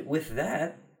 And with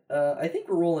that, I think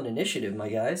we're rolling initiative, my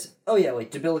guys. Oh yeah,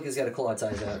 wait, Debilica's got to claw its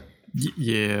eyes out.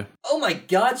 Yeah. Oh my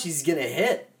god, she's gonna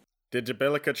hit. Did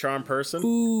Debilica charm person?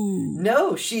 Ooh.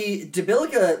 No,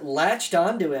 Debilica latched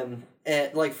onto him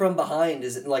and like from behind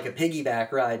is like a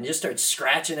piggyback ride and just starts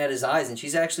scratching at his eyes, and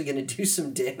she's actually gonna do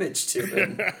some damage to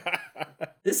him.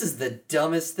 This is the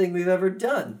dumbest thing we've ever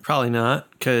done. Probably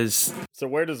not, because... So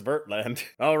where does Vert land?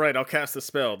 All right, I'll cast the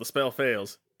spell. The spell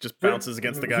fails. Just bounces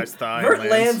against the guy's thigh.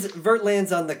 Vert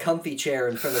lands on the comfy chair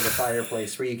in front of the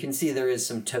fireplace where you can see there is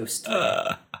some toast.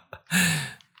 Oh,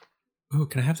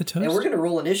 can I have the toast? And we're gonna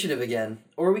roll initiative again,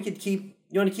 or we could keep.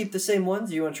 You want to keep the same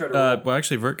ones? Or you want to try to roll? Well,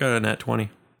 actually, Vert got a nat 20.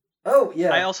 Oh yeah.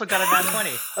 I also got a nat 20.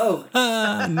 Oh.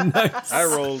 Nice. I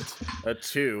rolled a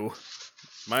 2.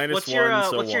 Minus What's your 1,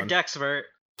 so what's your 1. dex, Vert?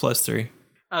 +3.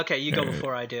 Okay, you go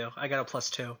before I do. I got a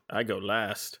 +2. I go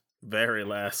last. Very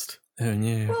last. Oh,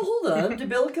 yeah. Well, hold on.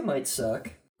 Debilica might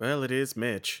suck. Well, it is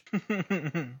Mitch.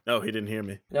 Oh, he didn't hear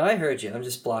me. No, I heard you. I'm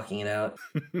just blocking it out.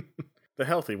 The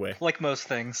healthy way. Like most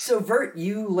things. So, Vert,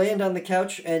 you land on the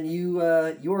couch and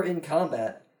you're in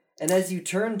combat. And as you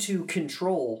turn to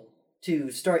Control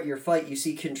to start your fight, you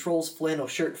see Control's flannel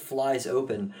shirt flies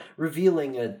open,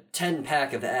 revealing a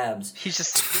 10-pack of abs. He's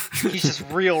just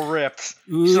real ripped.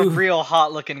 He's a real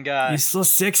hot looking guy. He's so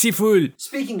sexy, fool.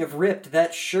 Speaking of ripped,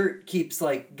 that shirt keeps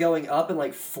like going up and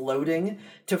like floating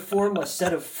to form a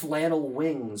set of flannel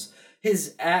wings.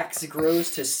 His axe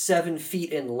grows to 7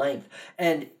 feet in length,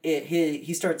 and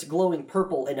he starts glowing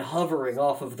purple and hovering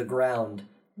off of the ground.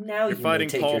 Now You're you fighting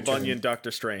may take Paul your turn. Bunyan, Doctor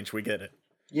Strange. We get it.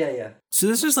 Yeah. So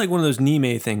this is like one of those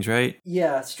Nime things, right?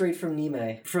 Yeah, straight from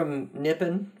Nime. From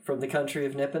Nippon, from the country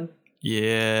of Nippon.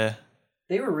 Yeah.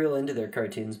 They were real into their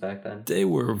cartoons back then. They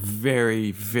were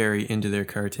very, very into their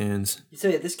cartoons. So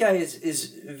yeah, this guy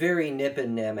is very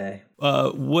Nippon Name.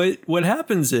 What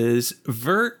happens is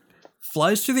Vert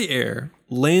flies through the air,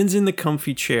 lands in the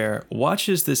comfy chair,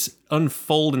 watches this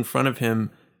unfold in front of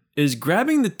him, is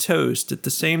grabbing the toast at the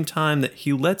same time that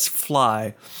he lets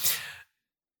fly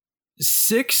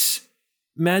 6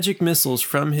 magic missiles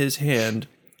from his hand,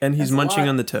 and he's munching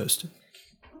on the toast.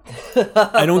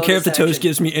 I don't care if the toast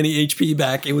gives me any HP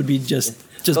back. It would be just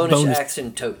bonus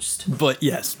action toast. But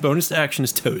yes, bonus action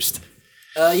is toast.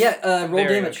 Roll Very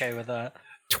damage. okay with that.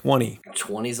 20.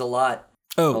 20's a lot.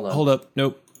 Oh, hold up.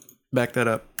 Nope. Back that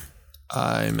up.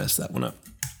 I messed that one up.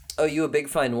 Oh, you a big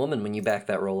fine woman when you back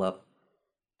that roll up.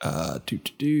 Yeah,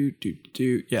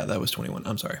 that was 21.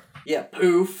 I'm sorry. Yeah,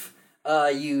 poof.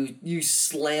 You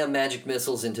slam magic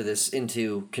missiles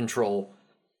into Control.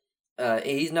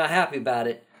 He's not happy about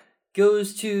it.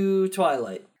 Goes to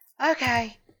Twilight.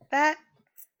 Okay, that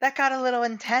got a little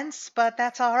intense, but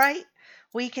that's all right.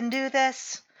 We can do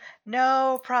this.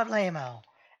 No problemo.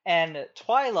 And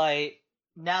Twilight,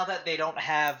 now that they don't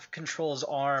have Control's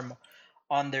arm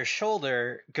on their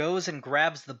shoulder, goes and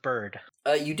grabs the bird.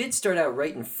 You did start out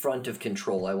right in front of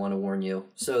Control, I want to warn you.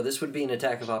 So this would be an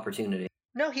attack of opportunity.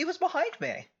 No, he was behind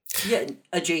me. Yeah,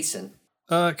 adjacent.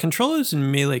 Control is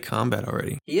in melee combat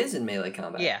already. He is in melee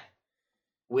combat. Yeah.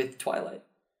 With Twilight.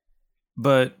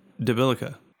 But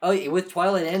Debilica. Oh, yeah, with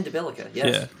Twilight and Debilica,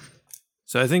 yes. Yeah.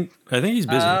 So I think he's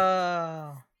busy.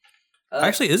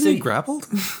 Actually, isn't he grappled?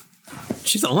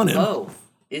 She's on him. Oh,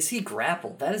 is he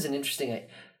grappled? That is an interesting...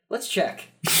 Let's check.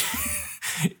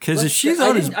 Because if she's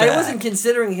on his back... I wasn't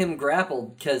considering him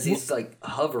grappled because he's like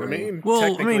hovering.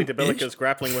 Technically, Debilica's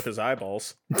grappling with his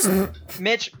eyeballs.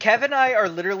 Mitch, Kev and I are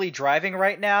literally driving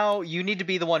right now. You need to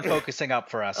be the one focusing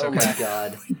up for us, okay? Oh my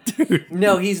god.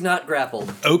 No, he's not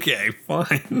grappled. Okay,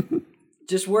 fine.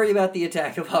 Just worry about the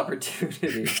attack of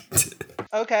opportunity.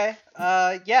 Okay,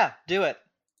 yeah, do it.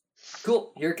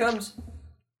 Cool, here it comes.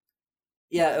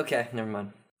 Yeah, okay, never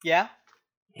mind. Yeah?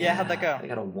 Yeah, how'd that go? I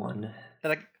got a 1.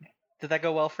 Did that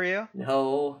go well for you?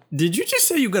 No. Did you just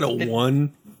say you got a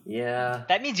 1? Yeah.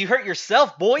 That means you hurt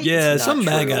yourself, boy. Yeah, something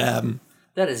bad gotta happen.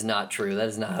 That is not true. That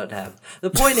is not how it happens. The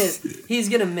point is, he's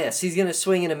going to miss. He's going to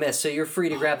swing and a miss, so you're free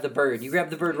to grab the bird. You grab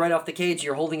the bird right off the cage.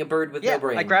 You're holding a bird with no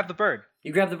brain. I grab the bird.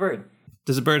 You grab the bird.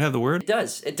 Does the bird have the word? It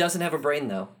does. It doesn't have a brain,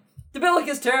 though.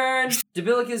 Debilica's turn!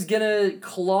 Debilica's gonna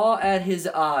claw at his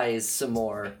eyes some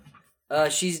more.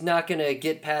 She's not gonna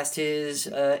get past his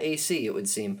AC, it would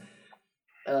seem.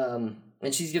 And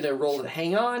she's gonna roll to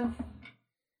hang on.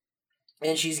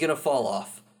 And she's gonna fall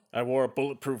off. I wore a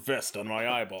bulletproof vest on my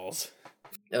eyeballs.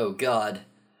 Oh, God.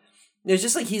 It's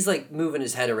just like he's, like, moving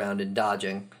his head around and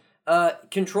dodging.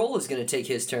 Control is going to take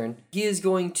his turn. He is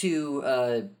going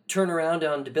to turn around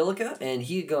on Debilica, and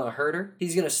he's going to hurt her.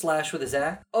 He's going to slash with his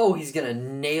axe. Oh, he's going to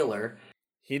nail her.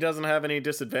 He doesn't have any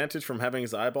disadvantage from having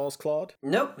his eyeballs clawed?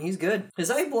 Nope, he's good. His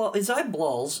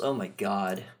eyeballs, oh my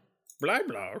God. Blah,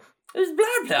 blah. His blah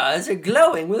blahs are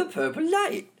glowing with a purple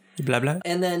light. Blah, blah.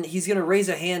 And then he's going to raise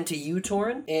a hand to you,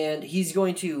 Torin, and he's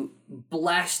going to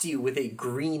blast you with a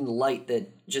green light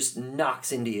that just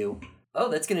knocks into you. Oh,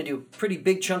 that's going to do a pretty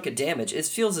big chunk of damage. It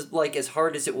feels like as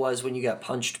hard as it was when you got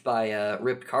punched by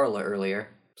Ripped Carla earlier.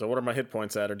 So what are my hit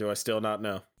points at, or do I still not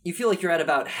know? You feel like you're at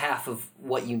about half of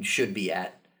what you should be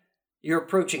at. You're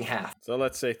approaching half. So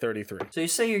let's say 33. So you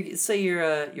say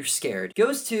you're scared.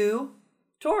 Goes to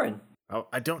Torin.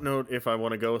 I don't know if I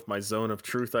want to go with my Zone of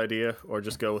Truth idea or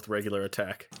just go with regular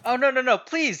attack. Oh, no.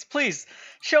 Please.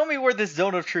 Show me where this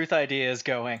Zone of Truth idea is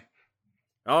going.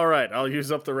 Alright, I'll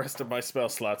use up the rest of my spell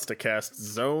slots to cast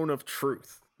Zone of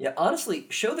Truth. Yeah, honestly,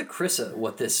 show the Krissa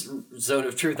what this Zone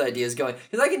of Truth idea is going.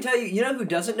 Because I can tell you, you know who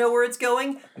doesn't know where it's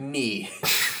going? Me.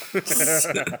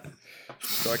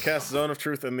 So I cast Zone of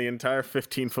Truth in the entire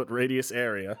 15-foot radius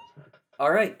area.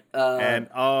 Alright. And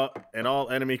all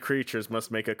enemy creatures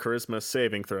must make a charisma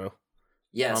saving throw.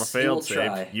 Yes, on a failed he will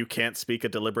try. save, you can't speak a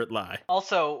deliberate lie.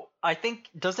 Also, I think,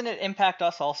 doesn't it impact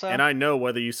us also? And I know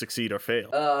whether you succeed or fail.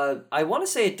 I want to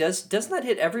say it does. Doesn't that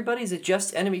hit everybody? Is it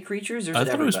just enemy creatures, or is I it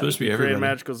thought it was supposed to be everybody. Create a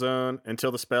magical zone.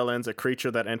 Until the spell ends, a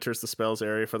creature that enters the spell's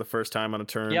area for the first time on a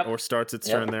turn or starts its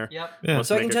turn there must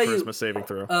So I make can a tell charisma saving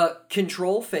throw.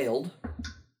 Control failed.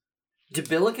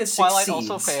 Debilica succeeds. Twilight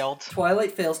also failed.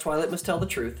 Twilight fails. Twilight must tell the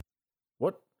truth.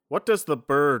 What does the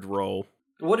bird roll?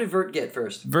 What did Vert get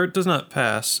first? Vert does not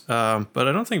pass, but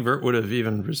I don't think Vert would have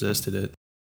even resisted it.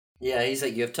 Yeah, he's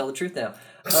like, you have to tell the truth now.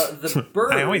 The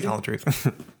bird... I always tell the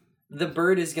truth. The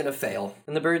bird is going to fail.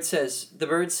 And the bird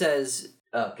says...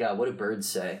 Oh, God, what do birds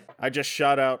say? I just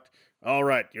shot out, all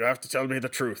right, you have to tell me the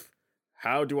truth.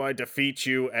 How do I defeat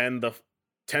you and the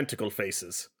tentacle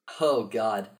faces? Oh,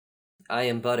 God. I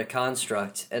am but a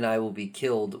construct, and I will be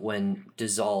killed when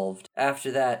dissolved. After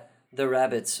that, the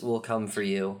rabbits will come for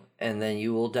you, and then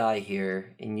you will die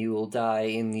here, and you will die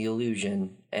in the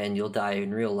illusion, and you'll die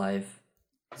in real life.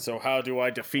 So how do I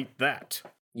defeat that?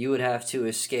 You would have to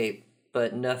escape,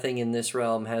 but nothing in this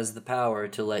realm has the power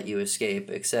to let you escape,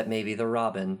 except maybe the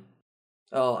robin.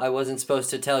 Oh, I wasn't supposed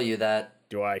to tell you that.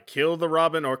 Do I kill the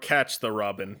robin or catch the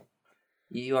robin?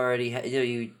 You already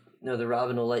the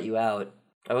robin will let you out.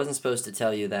 I wasn't supposed to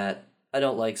tell you that. I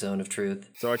don't like Zone of Truth.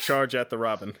 So I charge at the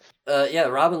robin. Yeah,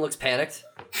 Robin looks panicked.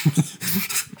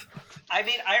 I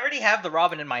mean, I already have the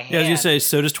robin in my hand. Yeah, I was going to say,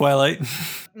 so does Twilight.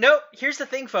 No, here's the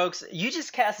thing, folks. You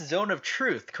just cast Zone of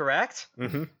Truth, correct?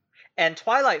 Mm-hmm. And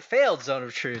Twilight failed Zone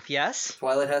of Truth, yes?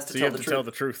 Twilight has to So tell you the have to truth. tell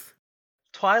the truth.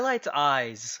 Twilight's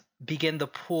eyes begin to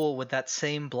pool with that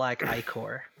same black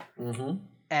ichor. Mm-hmm.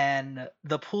 And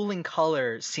the pooling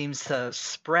color seems to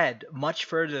spread much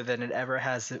further than it ever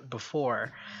has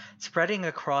before, spreading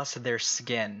across their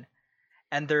skin.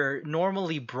 And their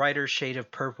normally brighter shade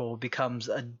of purple becomes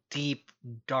a deep,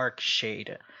 dark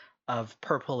shade of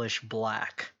purplish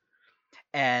black.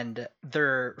 And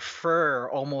their fur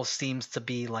almost seems to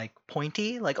be like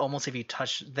pointy, like almost if you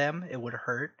touch them, it would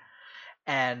hurt.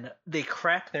 And they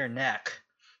crack their neck,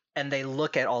 and they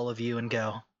look at all of you and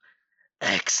go,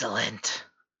 "Excellent.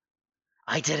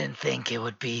 I didn't think it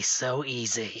would be so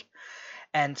easy."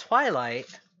 And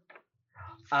Twilight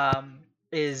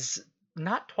is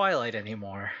not Twilight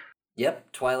anymore.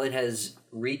 Yep, Twilight has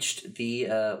reached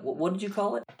the, what did you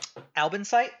call it?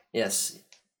 Albinsight? Yes,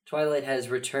 Twilight has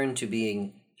returned to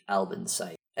being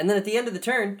Albinsight. And then at the end of the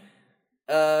turn,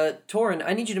 Torin,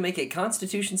 I need you to make a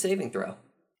Constitution saving throw.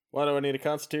 Why do I need a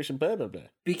Constitution? Blah, blah, blah.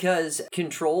 Because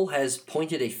Control has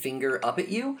pointed a finger up at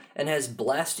you and has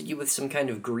blasted you with some kind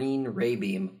of green ray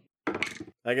beam.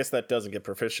 I guess that doesn't get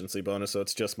proficiency bonus, so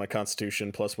it's just my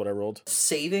Constitution plus what I rolled.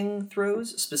 Saving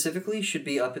throws, specifically, should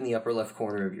be up in the upper left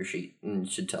corner of your sheet, and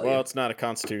it should tell you. Well, it's not a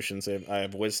Constitution save. I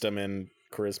have Wisdom and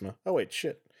Charisma. Oh, wait,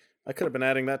 shit. I could have been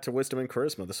adding that to Wisdom and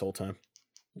Charisma this whole time.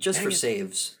 Just Dang for it.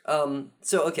 saves.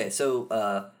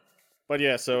 But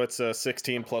yeah, so it's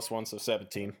 16 plus 1, so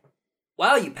 17.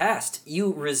 Wow, you passed.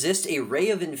 You resist a ray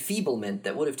of enfeeblement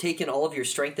that would have taken all of your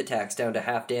strength attacks down to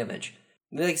half damage.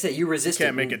 Like I said, you resist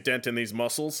Can't make a dent in these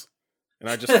muscles. And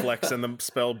I just flex and the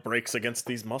spell breaks against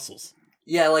these muscles.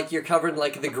 Yeah, like you're covered in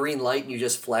like the green light and you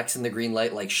just flex and the green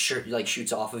light like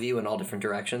shoots off of you in all different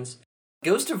directions.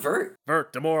 Goes to Vert.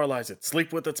 Vert, demoralize it.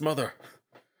 Sleep with its mother.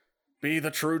 Be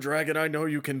the true dragon I know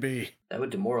you can be. That would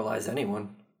demoralize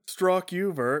anyone. Struck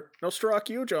you, Vert. No, struck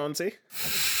you, Jonesy.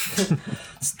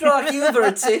 Struck you,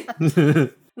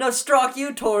 Vertsy. No, struck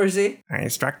you, Torsy. I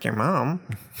struck your mom.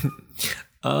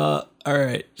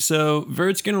 Alright, so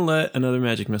Vert's gonna let another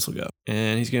magic missile go.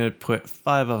 And he's gonna put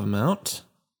 5 of them out.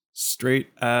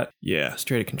 Straight at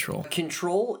control.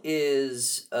 Control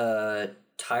is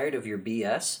tired of your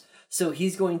BS, so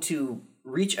he's going to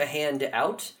reach a hand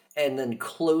out and then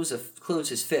close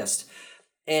his fist.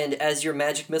 And as your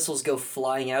magic missiles go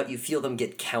flying out, you feel them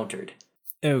get countered.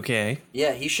 Okay.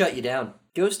 Yeah, he shut you down.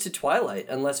 Goes to Twilight,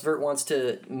 unless Vert wants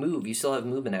to move. You still have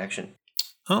movement action.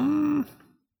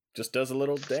 Just does a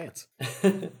little dance.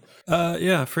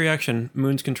 Yeah, free action.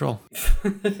 Moon's control.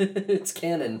 It's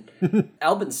canon.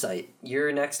 Albinsight,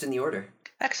 you're next in the order.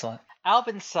 Excellent.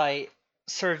 Albinsight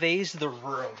surveys the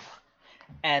room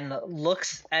and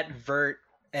looks at Vert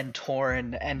and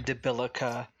Torin and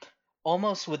Debilica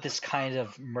almost with this kind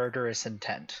of murderous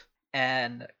intent,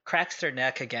 and cracks their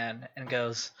neck again and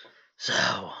goes,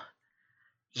 So,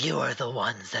 you are the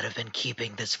ones that have been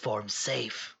keeping this form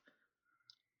safe.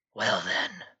 Well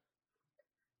then,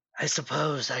 I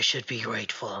suppose I should be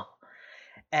grateful.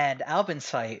 and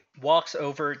Albinsight walks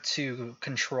over to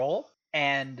Control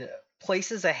and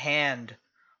places a hand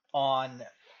on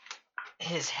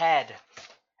his head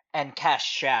and casts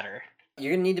Shatter.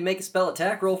 You're gonna need to make a spell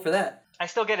attack roll for that. I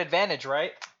still get advantage,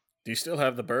 right? Do you still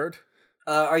have the bird?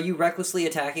 Are you recklessly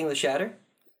attacking with Shatter?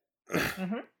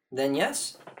 Mm-hmm. Then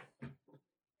yes.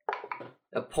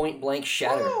 A point blank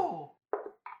shatter. Woo!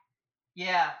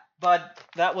 Yeah, but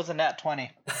that was a nat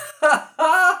 20.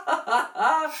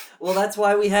 Well, that's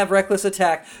why we have reckless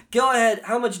attack. Go ahead.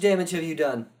 How much damage have you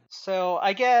done? So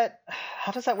I get...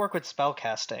 How does that work with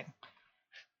spellcasting?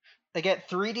 I get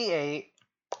 3d8,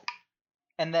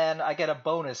 and then I get a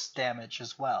bonus damage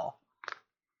as well.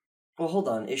 Well, hold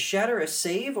on. Is Shatter a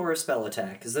save or a spell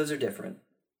attack? Because those are different.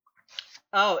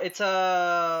 Oh, it's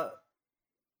a...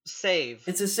 save.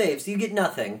 It's a save, so you get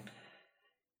nothing.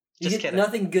 You Just get kidding.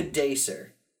 nothing good day,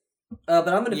 sir. But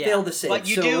I'm going to fail the save. But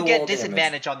you so do roll get all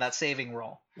disadvantage on that saving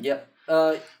roll. Damage.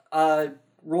 Yep.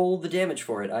 Roll the damage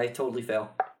for it. I totally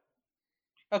fail.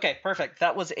 Okay, perfect.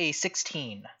 That was a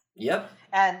 16. Yep.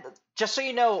 And just so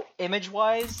you know,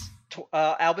 image-wise,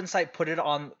 Albinsight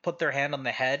put their hand on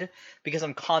the head because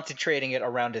I'm concentrating it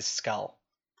around his skull.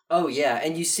 Oh yeah,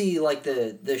 and you see like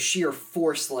the sheer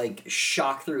force like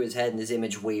shock through his head, and his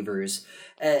image wavers,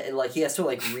 and like he has to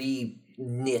like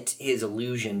re-knit his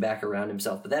illusion back around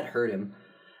himself. But that hurt him.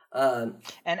 And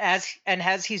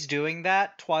as he's doing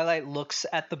that, Twilight looks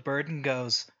at the bird and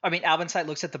goes. Albinsight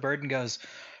looks at the bird and goes,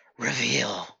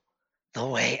 Reveal the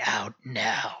way out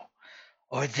now,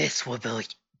 or this will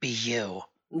be you.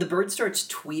 The bird starts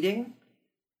tweeting.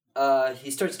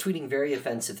 He starts tweeting very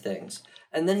offensive things,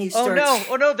 and then he starts.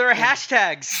 Oh no! There are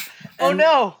hashtags. And,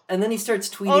 no! And then he starts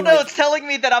tweeting. Oh no! like, It's telling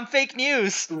me that I'm fake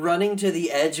news. running to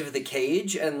the edge of the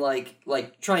cage and like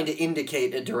trying to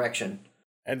indicate a direction.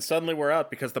 And suddenly we're out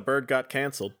because the bird got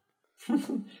canceled.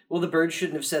 Well, the bird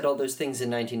shouldn't have said all those things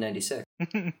in 1996.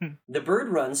 The bird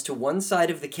runs to one side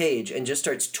of the cage and just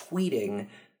starts tweeting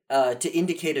to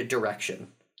indicate a direction.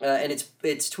 And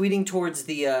it's tweeting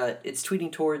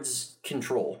towards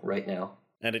Control right now.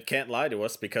 And it can't lie to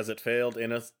us because it failed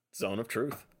in a zone of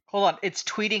truth. Hold on, it's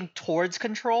tweeting towards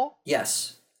Control?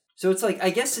 Yes. So it's like, I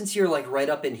guess since you're like right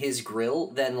up in his grill,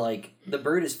 then like the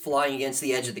bird is flying against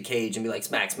the edge of the cage and be like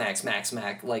smack, smack, smack,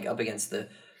 smack, like up against the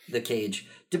cage.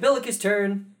 Debilica's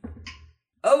turn.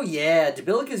 Oh yeah,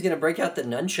 Debilica's gonna break out the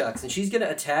nunchucks and she's gonna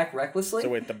attack recklessly. So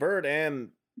wait, the bird and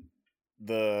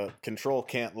the Control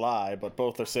can't lie, but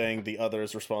both are saying the other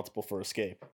is responsible for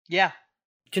escape. Yeah.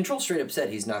 Control straight up said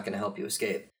he's not gonna help you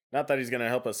escape. Not that he's going to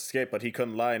help us escape, but he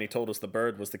couldn't lie and he told us the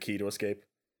bird was the key to escape.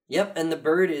 Yep, and the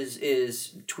bird is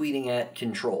tweeting at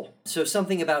Control. So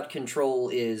something about Control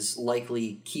is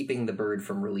likely keeping the bird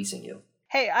from releasing you.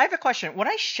 Hey, I have a question. When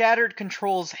I shattered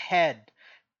Control's head,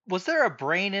 was there a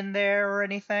brain in there or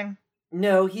anything?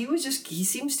 No, he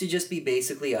seems to just be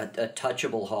basically a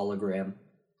touchable hologram.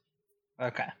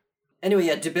 Okay. Anyway,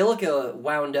 yeah, Debilica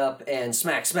wound up and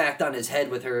smacked on his head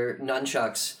with her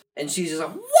nunchucks, and she's just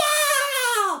like,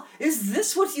 wow! Is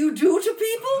this what you do to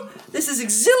people? This is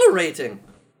exhilarating!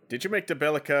 Did you make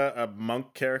Debilica a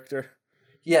monk character?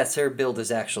 Yes, her build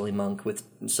is actually monk with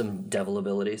some devil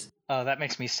abilities. Oh, that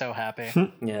makes me so happy.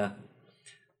 Yeah.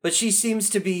 But she seems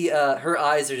to be, her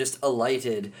eyes are just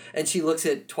alighted, and she looks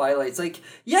at Twilight. It's like,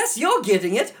 yes, you're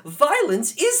getting it!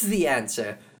 Violence is the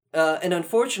answer! And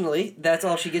unfortunately, that's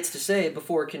all she gets to say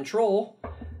before Control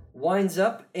winds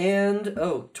up and...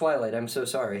 Oh, Twilight, I'm so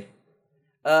sorry.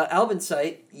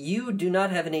 Albinsight, you do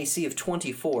not have an AC of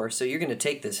 24, so you're going to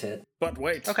take this hit. But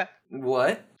wait. Okay.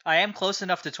 What? I am close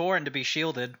enough to Torin to be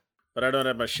shielded. But I don't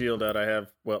have my shield out. I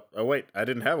have... Well, oh wait, I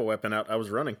didn't have a weapon out. I was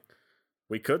running.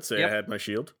 We could say I had my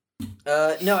shield.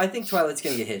 No, I think Twilight's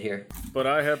going to get hit here. But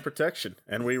I have protection,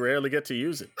 and we rarely get to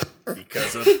use it.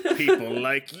 Because of people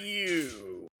like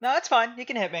you. No, it's fine. You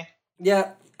can hit me.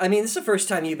 Yeah, I mean, this is the first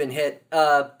time you've been hit,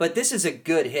 but this is a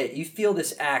good hit. You feel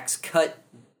this axe cut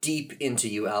deep into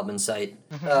you, Albinsight,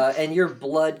 and your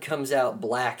blood comes out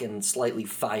black and slightly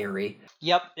fiery.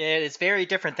 Yep, it is very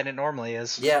different than it normally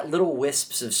is. Yeah, little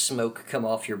wisps of smoke come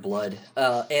off your blood,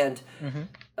 and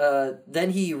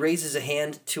then he raises a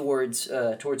hand towards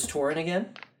Torin again,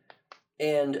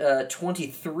 and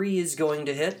 23 is going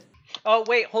to hit. Oh,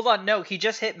 wait, hold on. No, he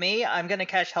just hit me. I'm going to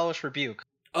catch Hellish Rebuke.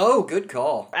 Oh, good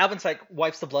call. Albin's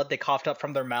wipes the blood they coughed up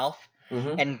from their mouth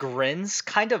and grins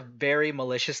kind of very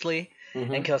maliciously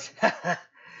and goes,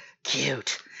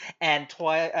 cute. And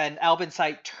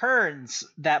Albinsight turns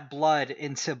that blood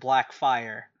into black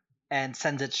fire and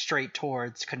sends it straight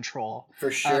towards Control.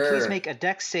 For sure. Please make a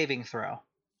dex saving throw.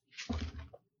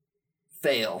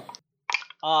 Fail.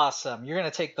 Awesome. You're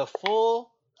going to take the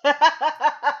full...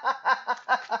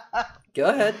 Go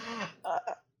ahead.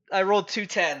 I rolled 2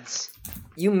 10s.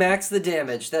 You max the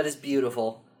damage. That is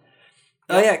beautiful.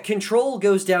 Yep. Oh yeah, Control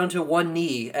goes down to one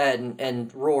knee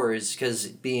and roars because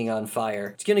being on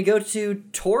fire. It's gonna go to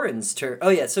Torin's turn. Oh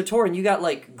yeah, so Torin, you got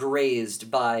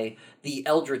grazed by the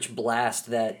Eldritch Blast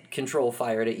that Control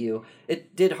fired at you.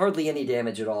 It did hardly any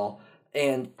damage at all.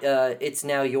 And it's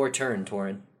now your turn,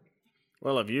 Torin.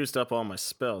 Well, I've used up all my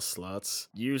spell slots.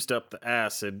 Used up the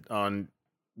acid on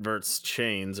Vert's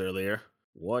chains earlier.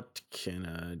 What can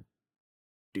I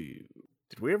do?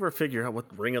 Did we ever figure out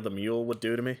what Ring of the Mule would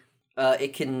do to me?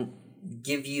 It can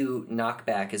give you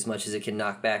knockback as much as it can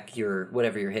knock back your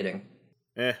whatever you're hitting.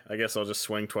 I guess I'll just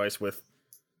swing twice with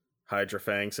Hydra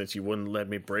Fang since you wouldn't let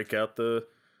me break out the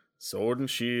sword and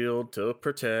shield to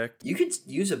protect. You could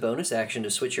use a bonus action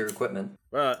to switch your equipment.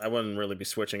 Well, I wouldn't really be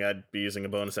switching. I'd be using a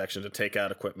bonus action to take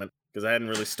out equipment because I hadn't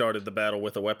really started the battle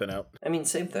with a weapon out. I mean,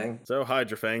 same thing. So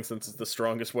Hydra Fang since it's the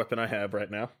strongest weapon I have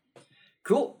right now.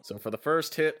 Cool. So for the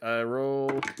first hit, I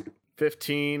roll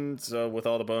 15. So with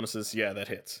all the bonuses, yeah, that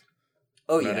hits.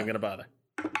 Oh, I'm yeah. not even going to bother.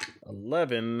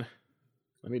 11.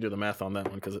 Let me do the math on that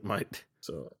one because it might.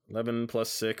 So 11 plus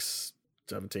 6,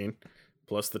 17.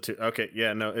 Plus the 2. Okay,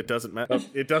 yeah, no, it doesn't matter.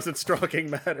 It doesn't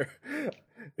stroking matter.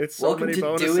 It's so Welcome many to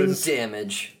bonuses. doing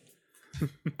damage.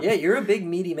 Yeah, you're a big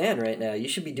meaty man right now. You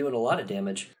should be doing a lot of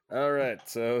damage. All right,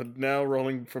 so now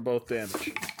rolling for both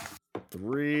damage.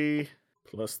 3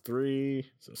 plus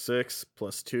 3, so 6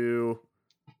 plus 2,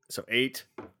 so 8.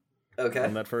 Okay.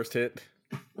 On that first hit.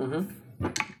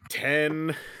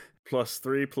 10 plus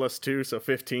 3 plus 2, so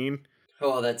 15.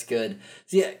 Oh, that's good.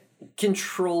 So yeah,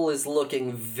 Control is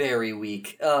looking very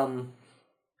weak.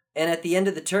 And at the end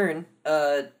of the turn,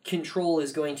 Control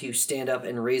is going to stand up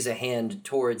and raise a hand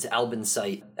towards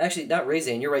Albinsight. Actually, not raise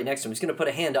a hand, you're right next to him. He's going to put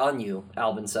a hand on you,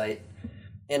 Albinsight.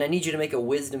 And I need you to make a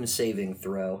wisdom saving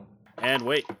throw. And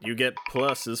wait, you get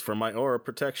pluses from my aura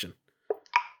protection.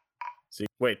 See,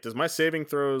 wait, does my saving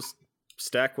throws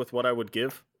stack with what I would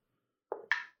give?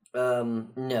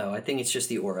 No, I think it's just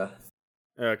the aura.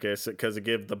 Okay, so because it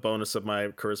gave the bonus of my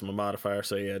charisma modifier,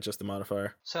 so yeah, just the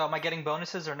modifier. So am I getting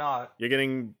bonuses or not? You're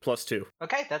getting +2.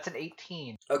 Okay, that's an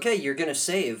 18. Okay, you're gonna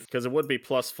save. Because it would be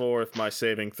 +4 if my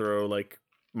saving throw,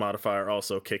 modifier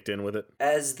also kicked in with it.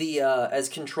 As as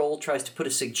Control tries to put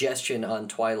a suggestion on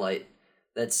Twilight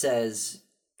that says,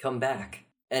 come back.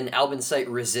 And Albinsight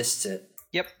resists it.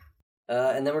 Yep.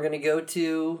 And then we're gonna go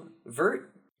to Vert.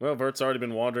 Well, Vert's already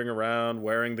been wandering around,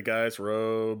 wearing the guy's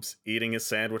robes, eating his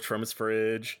sandwich from his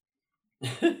fridge.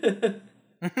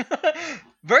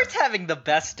 Vert's having the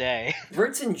best day.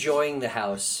 Vert's enjoying the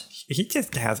house. He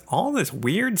just has all this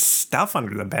weird stuff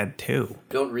under the bed, too.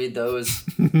 Don't read those.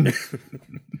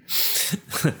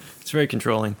 It's very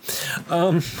controlling.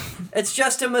 It's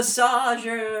just a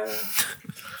massager.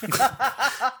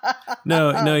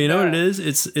 No, you know what it is?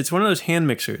 It's one of those hand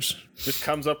mixers. Just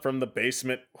comes up from the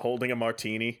basement holding a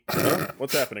martini. Huh?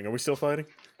 What's happening? Are we still fighting?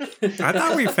 I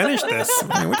thought we finished this.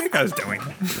 I mean, what are you guys doing?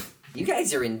 You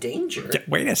guys are in danger.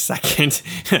 Wait a second.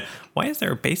 Why is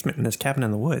there a basement in this cabin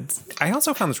in the woods? I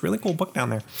also found this really cool book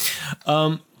down there.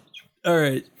 All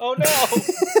right. Oh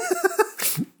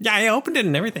no! Yeah, I opened it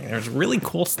and everything. There's really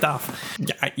cool stuff.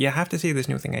 Yeah, you have to see this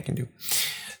new thing I can do.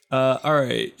 All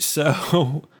right.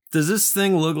 So, does this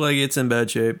thing look like it's in bad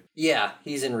shape? Yeah,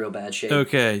 he's in real bad shape.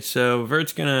 Okay, so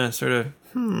Vert's gonna sort of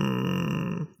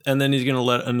and then he's gonna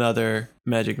let another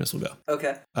magic missile go.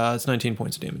 Okay. It's 19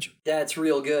 points of damage. That's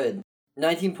real good.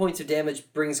 19 points of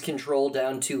damage brings Control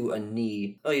down to a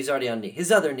knee. Oh, he's already on knee. His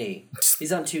other knee.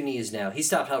 He's on 2 knees now. He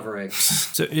stopped hovering.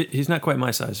 So he's not quite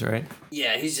my size, right?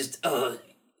 Yeah, he's just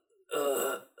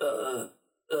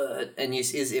and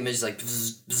his image is like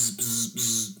bzz,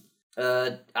 bzz,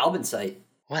 bzz. Albinsight.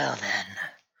 Well then,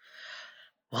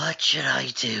 what should I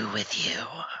do with you?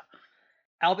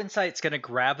 Albinsight's gonna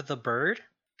grab the bird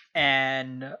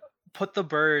and put the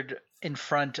bird in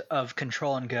front of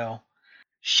Control and go,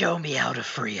 Show me how to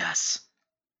free us.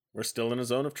 We're still in a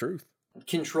zone of truth.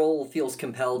 Control feels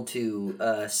compelled to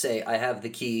say, I have the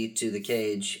key to the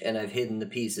cage, and I've hidden the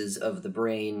pieces of the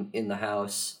brain in the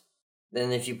house.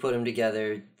 Then if you put them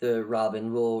together, the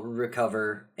Robin will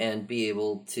recover and be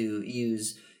able to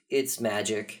use its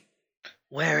magic.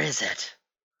 Where is it?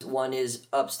 One is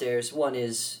upstairs, one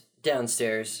is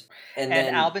downstairs. And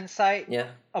then Albinsight, yeah.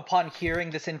 upon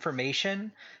hearing this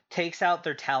information, takes out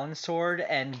their Talon sword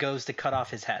and goes to cut off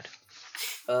his head.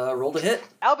 Roll to hit.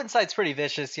 Albinsight's pretty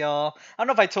vicious, y'all. I don't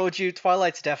know if I told you,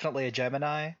 Twilight's definitely a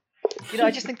Gemini. You know,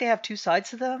 I just think they have 2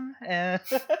 sides to them. And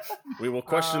We will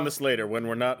question this later when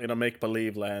we're not in a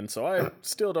make-believe land, so I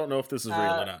still don't know if this is real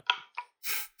or not.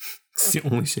 It's the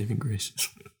only saving grace.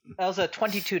 That was a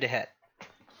 22 to hit.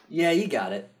 Yeah, you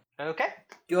got it. Okay.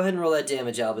 Go ahead and roll that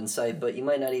damage, Albinsight, but you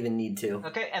might not even need to.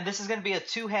 Okay, and this is going to be a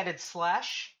 2-handed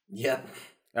slash. Yep.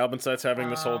 Albinsight's having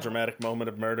this whole dramatic moment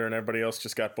of murder, and everybody else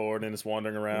just got bored and is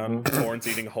wandering around. Torn's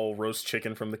eating a whole roast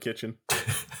chicken from the kitchen.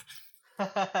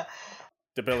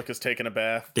 Debilica's taking a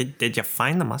bath. Did you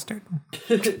find the mustard?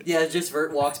 Yeah, just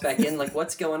Vert walks back in like,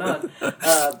 what's going on?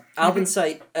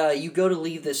 Albinsight, you go to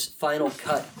leave this final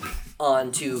cut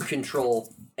onto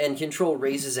Control, and Control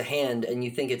raises a hand, and you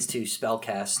think it's to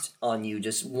spellcast on you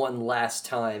just one last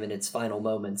time in its final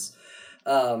moments.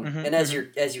 And as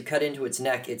you cut into its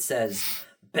neck, it says,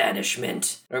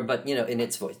 banishment, but in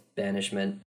its voice,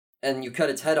 banishment. And you cut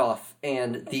its head off,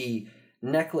 and the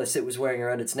necklace it was wearing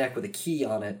around its neck with a key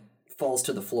on it falls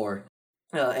to the floor.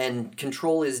 And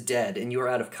Control is dead, and you are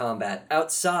out of combat.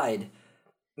 Outside,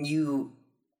 you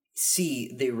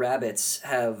see the rabbits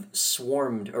have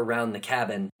swarmed around the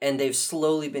cabin, and they've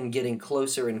slowly been getting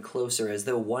closer and closer as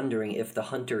though wondering if the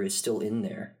hunter is still in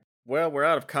there. Well, we're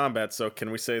out of combat, so can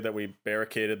we say that we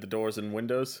barricaded the doors and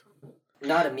windows?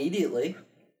 Not immediately.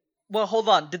 Well, hold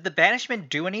on. Did the banishment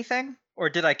do anything? Or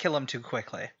did I kill him too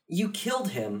quickly? You killed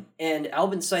him, and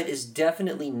Albinsight is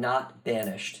definitely not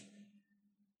banished.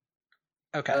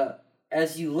 Okay.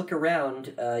 As you look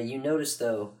around, you notice,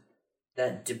 though,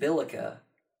 that Debilica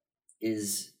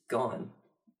is gone.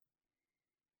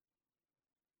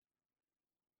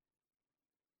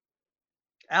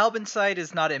 Albinsight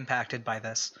is not impacted by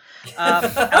this.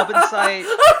 Albinsight...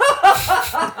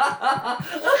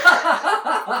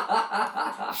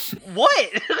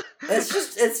 What?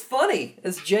 It's funny.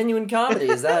 It's genuine comedy.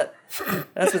 That's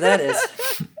what that is.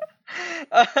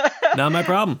 Not my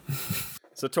problem.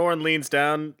 So Torn leans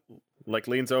down,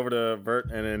 leans over to Vert,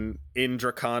 and in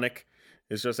Draconic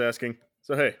is just asking,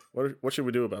 so hey, what should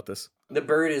we do about this? The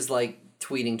bird is,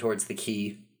 tweeting towards the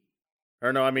key.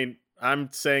 Or no, I mean, I'm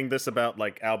saying this about,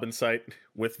 Albinsight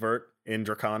with Vert in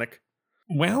Draconic.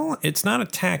 Well, it's not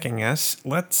attacking us.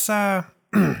 Let's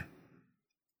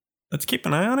keep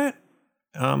an eye on it.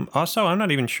 Also, I'm not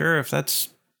even sure if that's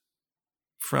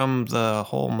from the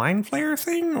whole Mind Flayer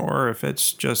thing, or if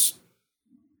it's just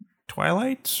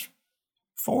Twilight's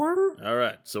form. All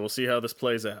right, so we'll see how this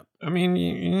plays out. I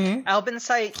mean,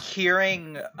 Albinsight,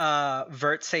 hearing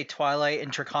Vert say Twilight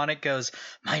and Draconic, goes,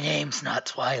 My name's not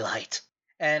Twilight.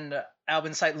 And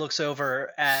Albinsight looks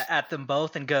over at them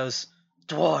both and goes,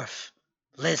 Dwarf,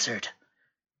 lizard,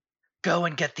 go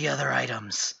and get the other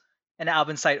items. And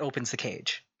Albinsight opens the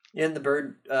cage. And the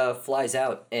bird flies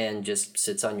out and just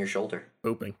sits on your shoulder.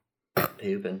 Pooping.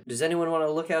 Does anyone want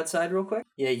to look outside real quick?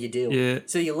 Yeah, you do. Yeah.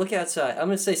 So you look outside. I'm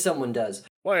going to say someone does.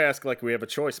 Why ask like we have a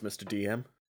choice, Mr. DM?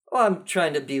 Well, I'm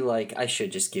trying to be I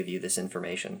should just give you this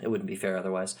information. It wouldn't be fair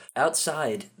otherwise.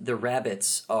 Outside, the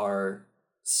rabbits are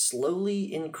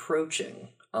slowly encroaching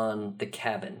on the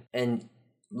cabin. And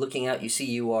looking out, you see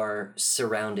you are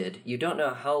surrounded. You don't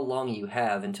know how long you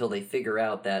have until they figure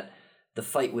out that the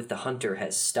fight with the hunter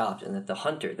has stopped and that the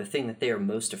hunter, the thing that they are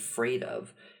most afraid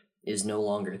of, is no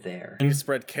longer there. You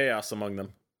spread chaos among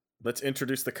them. Let's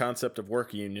introduce the concept of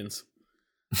work unions.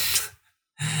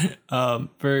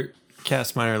 Bert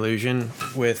cast minor illusion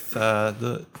with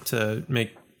to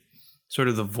make sort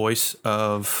of the voice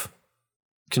of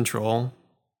control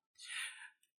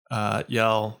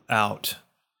yell out.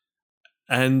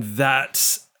 And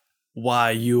that's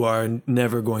why you are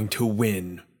never going to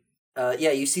win.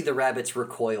 Yeah, you see the rabbits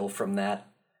recoil from that.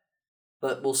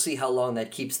 But we'll see how long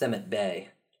that keeps them at bay.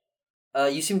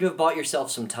 You seem to have bought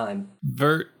yourself some time.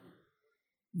 Vert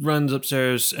runs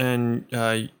upstairs and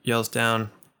yells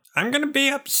down, I'm going to be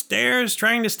upstairs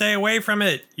trying to stay away from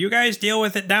it. You guys deal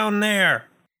with it down there.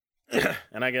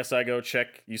 And I guess I go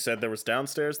check. You said there was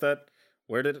downstairs that...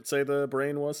 Where did it say the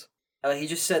brain was? He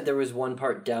just said there was one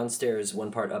part downstairs,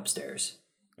 one part upstairs.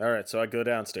 Alright, so I go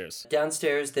downstairs.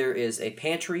 Downstairs there is a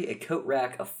pantry, a coat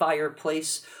rack, a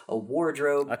fireplace, a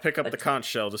wardrobe. I pick up the conch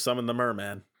shell to summon the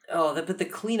merman. Oh, but the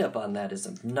cleanup on that is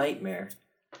a nightmare.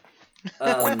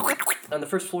 On the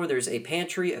first floor, there's a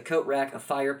pantry, a coat rack, a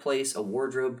fireplace, a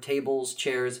wardrobe, tables,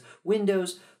 chairs,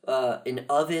 windows, an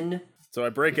oven. So I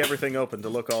break everything open to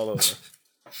look all over.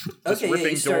 Just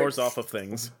ripping doors off of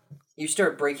things. You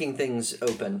start breaking things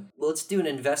open. Let's do an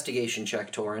investigation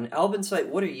check, Torin. Albinsight,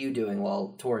 what are you doing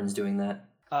while Torin's doing that?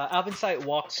 Albinsight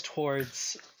walks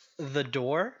towards the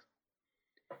door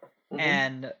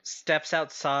and steps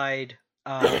outside,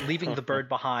 leaving the bird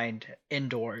behind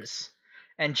indoors,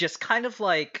 and just kind of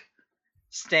like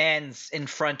stands in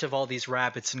front of all these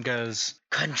rabbits and goes,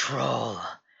 Control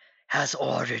has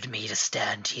ordered me to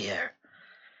stand here,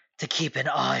 to keep an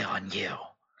eye on you.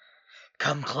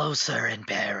 Come closer and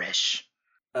perish.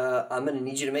 I'm gonna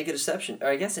need you to make a deception, or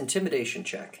I guess intimidation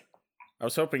check. I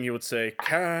was hoping you would say,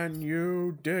 can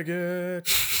you dig it?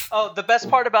 Oh, the best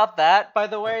part about that, by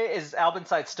the way, is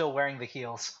Albinsight's still wearing the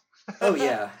heels. Oh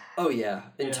yeah.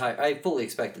 I fully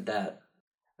expected that.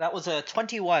 That was a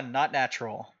 21, not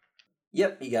natural.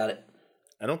 Yep, you got it.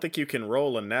 I don't think you can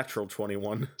roll a natural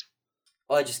 21.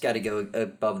 Well, I just gotta go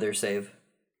above their save.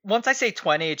 Once I say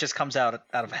 20, it just comes out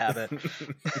of habit.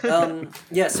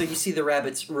 Yeah, so you see the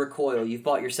rabbits recoil. You've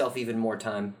bought yourself even more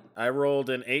time. I rolled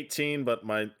an 18, but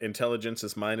my intelligence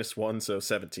is -1, so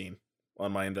 17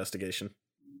 on my investigation.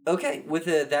 Okay, with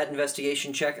that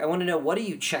investigation check, I want to know, what are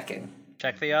you checking?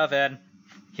 Check the oven.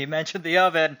 He mentioned the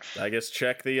oven. I guess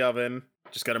check the oven.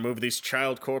 Just gotta move these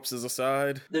child corpses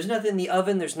aside. There's nothing in the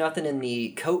oven, there's nothing in the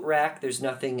coat rack, there's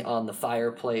nothing on the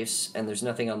fireplace, and there's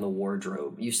nothing on the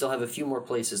wardrobe. You still have a few more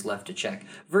places left to check.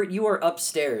 Vert, you are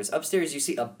upstairs. Upstairs you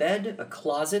see a bed, a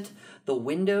closet, the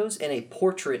windows, and a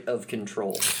portrait of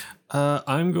Control.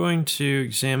 I'm going to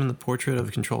examine the portrait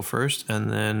of Control first,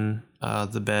 and then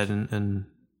the bed and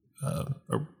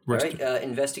Alright,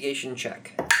 investigation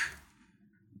check.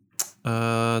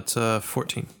 It's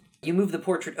 14. You move the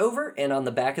portrait over, and on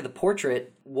the back of the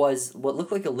portrait was what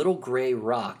looked like a little gray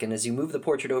rock, and as you move the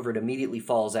portrait over, it immediately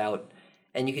falls out,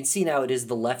 and you can see now it is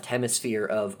the left hemisphere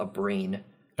of a brain.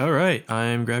 All right,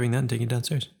 I'm grabbing that and taking it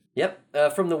downstairs.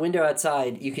 Yep, from the window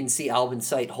outside, you can see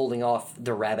Albinsight holding off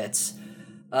the rabbits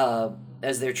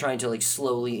as they're trying to like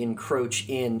slowly encroach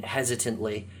in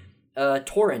hesitantly.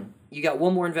 Torin, you got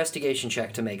one more investigation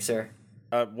check to make, sir.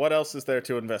 What else is there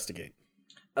to investigate?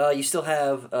 You still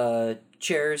have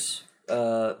chairs,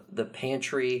 the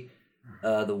pantry,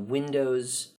 the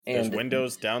windows, and... There's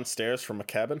windows downstairs from a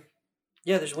cabin?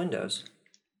 Yeah, there's windows.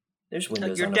 There's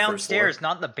windows You're on the first downstairs, floor.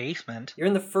 not in the basement. You're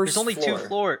in the first floor. There's only 2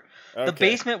 floors. Okay. The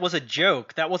basement was a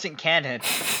joke. That wasn't canon.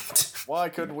 Why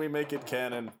couldn't we make it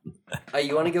canon?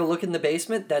 You want to go look in the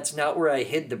basement? That's not where I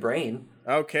hid the brain.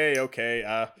 Okay.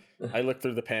 I looked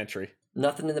through the pantry.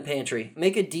 Nothing in the pantry.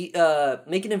 Make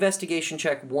an investigation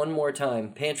check one more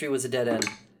time. Pantry was a dead end.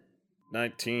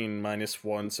 19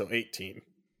 -1, so 18.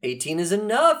 18 is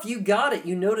enough. You got it.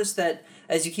 You notice that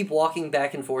as you keep walking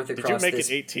back and forth across. Did you make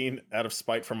it 18 out of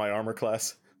spite for my armor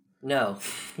class? No.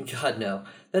 God, no.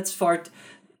 That's far...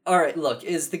 All right, look,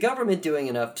 is the government doing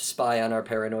enough to spy on our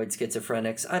paranoid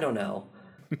schizophrenics? I don't know.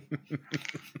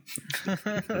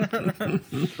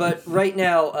 But right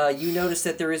now, you notice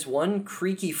that there is one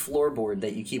creaky floorboard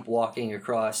that you keep walking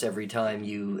across every time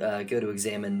you go to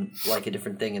examine like a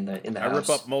different thing in the house. I rip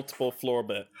up multiple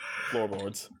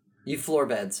floorboards. You floor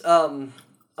beds.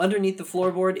 Underneath the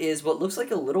floorboard is what looks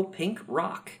like a little pink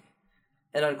rock.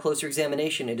 And on closer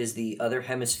examination, it is the other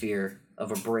hemisphere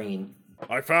of a brain.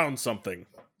 I found something.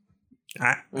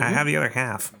 I have the other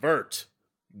half. Vert,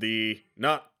 the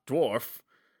not dwarf,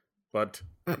 but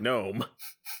gnome.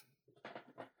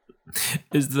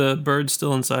 Is the bird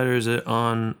still inside, or is it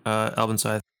on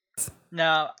Albinsight?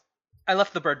 No, I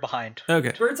left the bird behind.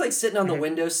 Okay. The bird's like sitting on the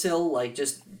windowsill, like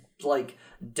just like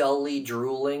dully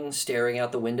drooling, staring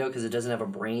out the window because it doesn't have a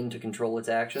brain to control its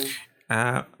actions.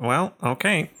 Well,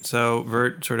 okay. So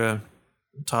Vert sort of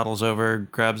toddles over,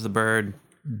 grabs the bird,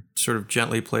 sort of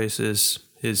gently places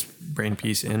his brain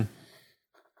piece in.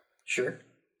 Sure.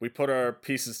 We put our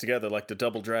pieces together like the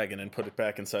double dragon and put it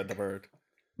back inside the bird.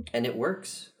 And it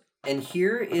works. And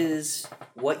here is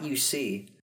what you see.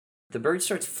 The bird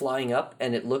starts flying up,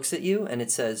 and it looks at you, and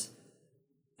it says,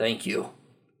 "Thank you.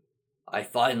 I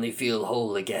finally feel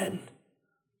whole again."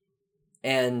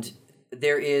 And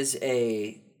there is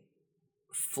a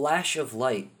flash of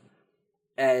light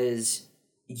as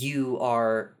you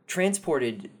are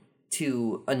transported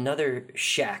to another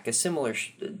shack, a similar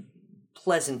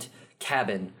pleasant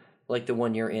cabin like the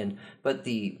one you're in, but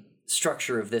the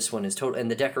structure of this one is total, and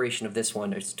the decoration of this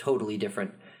one is totally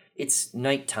different. It's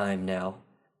nighttime now,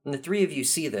 and the three of you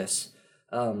see this.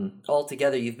 All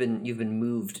together, you've been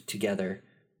moved together.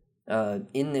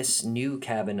 In this new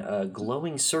cabin, a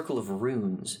glowing circle of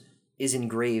runes is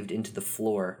engraved into the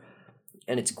floor,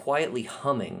 and it's quietly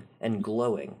humming and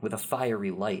glowing with a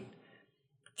fiery light.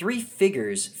 3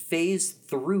 figures phase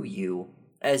through you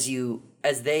as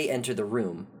they enter the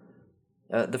room.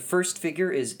 The first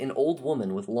figure is an old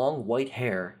woman with long white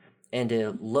hair and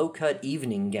a low-cut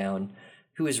evening gown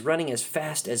who is running as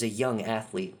fast as a young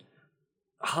athlete.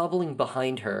 Hobbling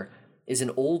behind her is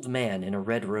an old man in a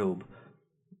red robe.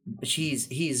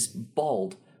 He's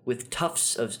bald, with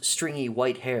tufts of stringy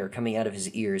white hair coming out of his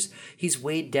ears. He's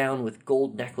weighed down with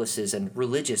gold necklaces and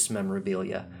religious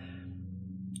memorabilia.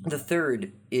 The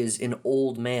third is an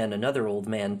old man, another old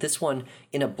man, this one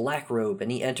in a black robe,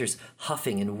 and he enters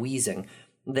huffing and wheezing.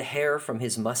 The hair from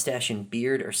his mustache and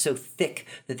beard are so thick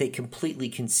that they completely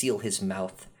conceal his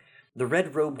mouth. The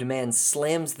red-robed man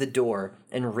slams the door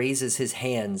and raises his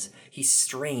hands. He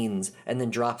strains and then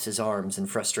drops his arms in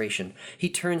frustration. He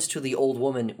turns to the old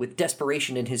woman with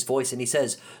desperation in his voice and he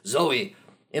says, "Zoe,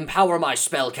 empower my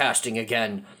spell casting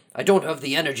again. I don't have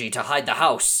the energy to hide the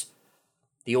house."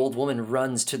 The old woman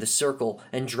runs to the circle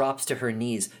and drops to her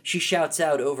knees. She shouts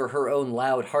out over her own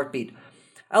loud heartbeat,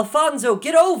 "Alfonso,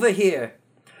 get over here!"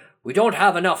 "We don't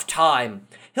have enough time."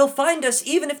 "He'll find us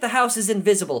even if the house is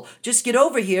invisible. Just get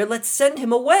over here, let's send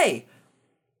him away."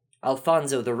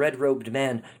 Alfonso, the red-robed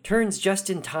man, turns just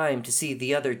in time to see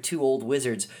the other 2 old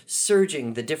wizards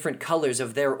surging the different colors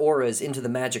of their auras into the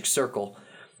magic circle.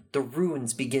 The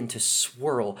runes begin to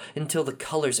swirl until the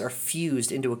colors are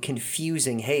fused into a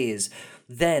confusing haze.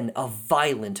 Then a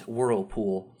violent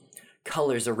whirlpool.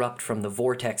 Colors erupt from the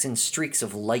vortex in streaks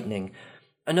of lightning.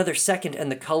 Another second and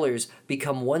the colors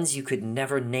become ones you could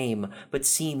never name, but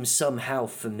seem somehow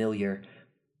familiar.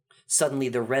 Suddenly,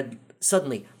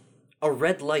 a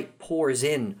red light pours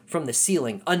in from the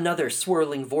ceiling. Another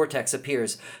swirling vortex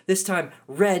appears, this time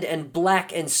red and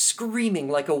black and screaming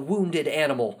like a wounded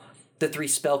animal. The 3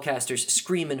 spellcasters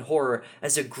scream in horror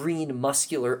as a green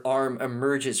muscular arm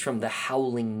emerges from the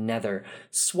howling nether,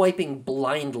 swiping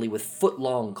blindly with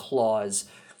foot-long claws.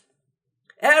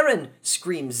 "Aaron!"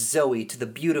 screams Zoe to the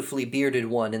beautifully bearded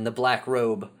one in the black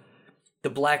robe. The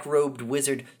black-robed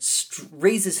wizard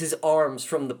raises his arms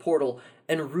from the portal,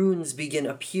 and runes begin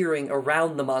appearing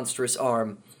around the monstrous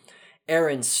arm.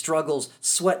 Aaron struggles,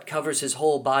 sweat covers his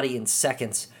whole body in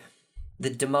seconds. The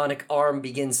demonic arm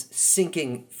begins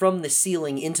sinking from the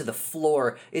ceiling into the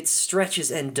floor. It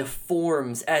stretches and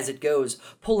deforms as it goes,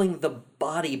 pulling the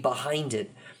body behind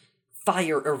it.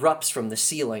 Fire erupts from the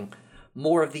ceiling.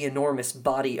 More of the enormous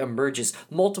body emerges.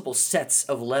 Multiple sets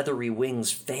of leathery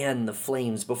wings fan the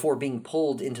flames before being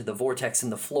pulled into the vortex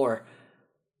in the floor.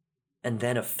 And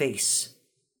then a face.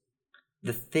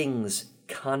 The thing's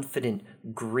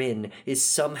confident grin is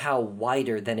somehow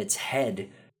wider than its head.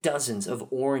 Dozens of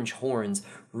orange horns,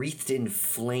 wreathed in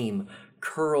flame,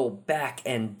 curl back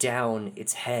and down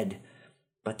its head.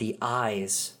 But the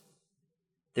eyes...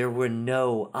 there were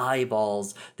no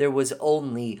eyeballs. There was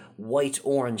only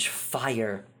white-orange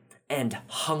fire and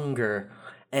hunger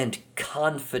and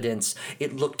confidence.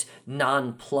 It looked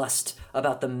nonplussed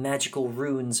about the magical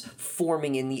runes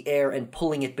forming in the air and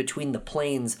pulling it between the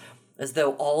planes, as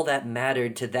though all that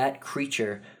mattered to that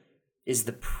creature is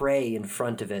the prey in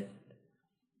front of it.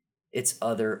 Its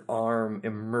other arm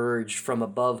emerged from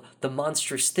above. The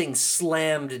monstrous thing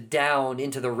slammed down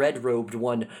into the red-robed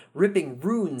one, ripping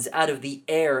runes out of the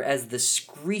air as the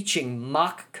screeching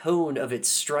mock cone of its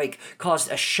strike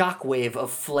caused a shockwave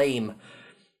of flame.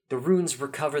 The runes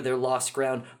recover their lost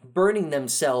ground, burning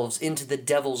themselves into the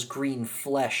devil's green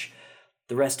flesh.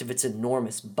 The rest of its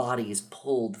enormous body is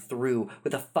pulled through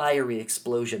with a fiery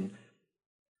explosion,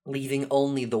 leaving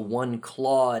only the one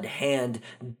clawed hand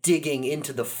digging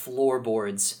into the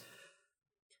floorboards.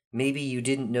 Maybe you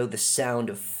didn't know the sound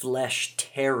of flesh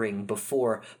tearing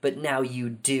before, but now you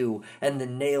do, and the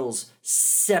nails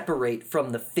separate from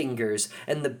the fingers,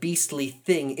 and the beastly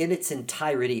thing in its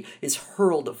entirety is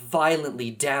hurled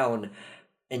violently down,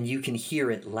 and you can hear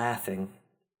it laughing.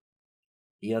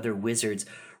 The other wizards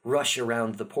rush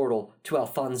around the portal to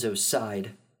Alfonso's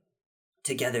side.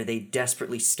 Together they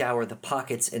desperately scour the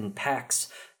pockets and packs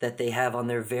that they have on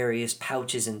their various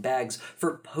pouches and bags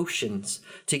for potions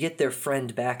to get their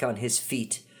friend back on his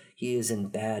feet. He is in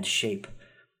bad shape.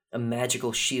 A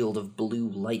magical shield of blue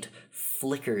light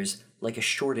flickers like a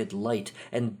shorted light,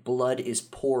 and blood is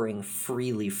pouring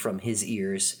freely from his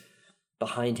ears.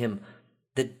 Behind him,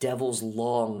 the devil's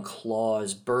long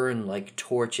claws burn like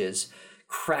torches,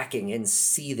 cracking and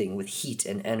seething with heat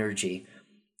and energy.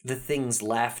 The thing's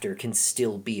laughter can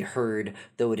still be heard,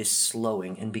 though it is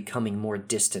slowing and becoming more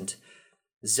distant.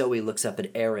 Zoe looks up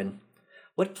at Aaron.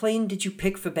 "What plane did you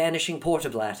pick for banishing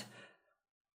Portablat?"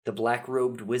 The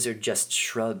black-robed wizard just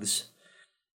shrugs.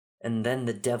 And then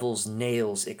the devil's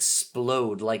nails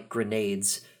explode like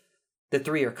grenades. The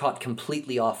three are caught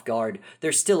completely off guard.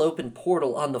 Their still open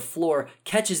portal on the floor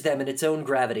catches them in its own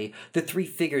gravity. The three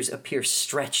figures appear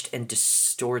stretched and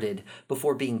distorted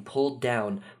before being pulled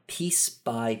down piece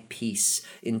by piece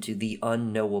into the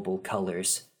unknowable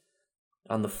colors.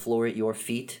 On the floor at your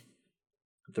feet,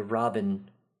 the robin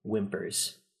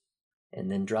whimpers and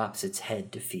then drops its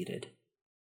head defeated.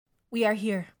 We are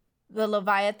here. The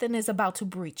Leviathan is about to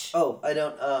breach. Oh,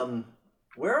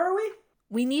 where are we?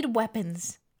 We need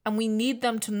weapons. And we need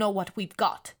them to know what we've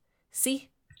got.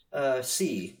 See?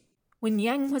 See. When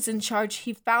Yang was in charge,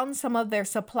 he found some of their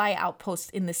supply outposts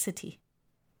in the city.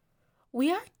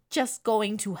 We are just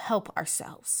going to help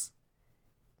ourselves.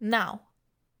 Now,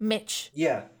 Mitch.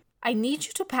 Yeah. I need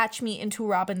you to patch me into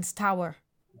Robin's tower.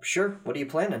 Sure. What are you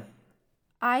planning?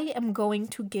 I am going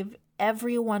to give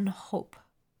everyone hope.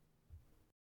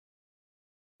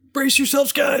 Brace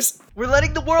yourselves, guys! We're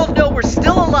letting the world know we're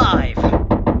still alive!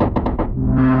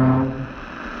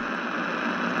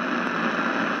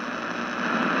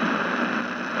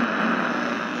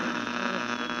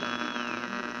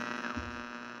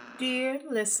 Dear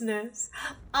listeners,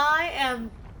 I am...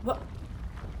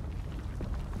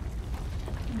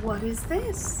 What is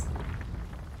this?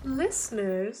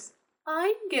 Listeners,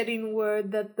 I'm getting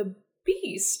word that the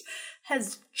beast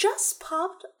has just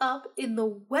popped up in the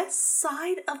west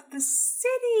side of the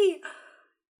city.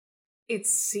 It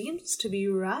seems to be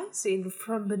rising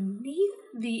from beneath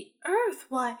the earth.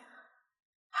 Why,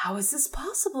 how is this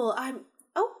possible?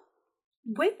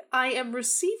 Wait, I am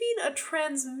receiving a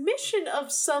transmission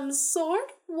of some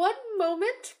sort. One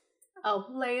moment. I'll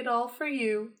play it all for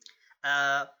you.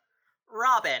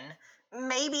 Robin,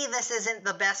 maybe this isn't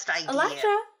the best idea.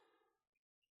 Elijah,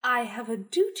 I have a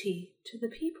duty to the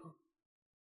people.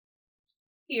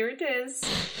 Here it is.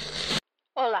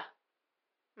 Hola.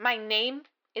 My name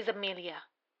is Amelia.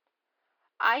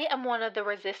 I am one of the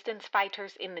resistance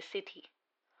fighters in the city,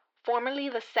 formerly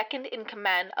the second in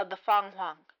command of the Fang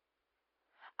Huang.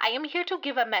 I am here to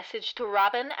give a message to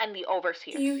Robin and the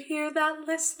overseers. Do you hear that,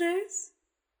 listeners?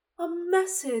 A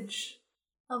message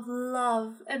of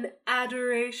love and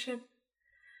adoration.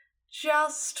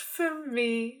 Just for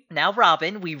me. Now,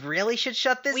 Robin, we really should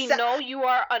shut this We know you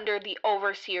are under the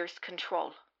overseers'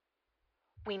 control.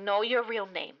 We know your real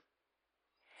name.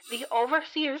 The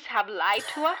overseers have lied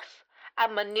to us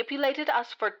and manipulated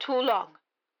us for too long.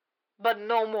 But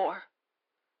no more.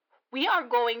 We are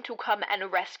going to come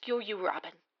and rescue you,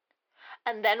 Robin.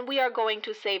 And then we are going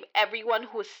to save everyone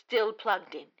who is still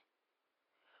plugged in.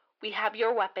 We have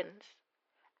your weapons,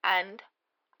 and,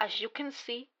 as you can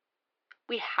see,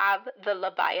 we have the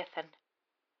Leviathan.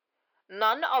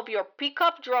 None of your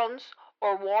pickup drones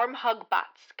or warm hug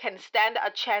bots can stand a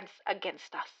chance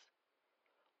against us.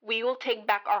 We will take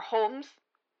back our homes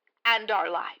and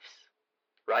our lives.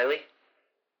 Riley,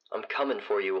 I'm coming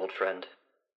for you, old friend.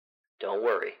 Don't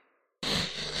worry.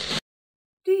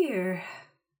 Dear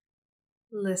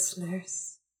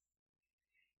listeners,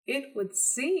 it would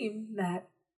seem that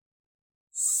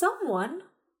someone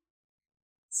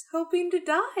is hoping to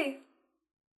die.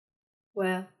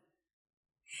 Well,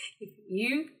 if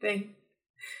you think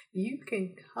you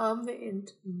can come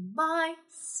into my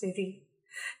city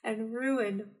and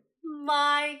ruin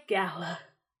my gala,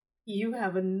 you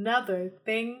have another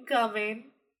thing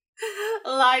coming.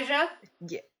 Elijah?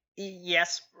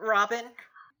 Yes, Robin?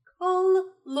 Call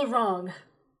Larong.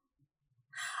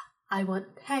 I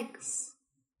want tanks.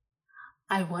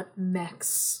 I want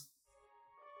mechs.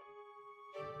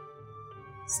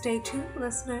 Stay tuned,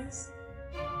 listeners.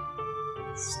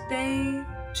 Stay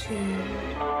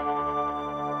tuned.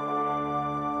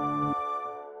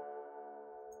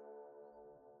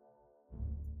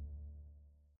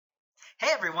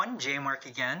 J-Mark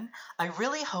again. I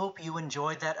really hope you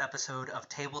enjoyed that episode of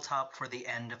Tabletop for the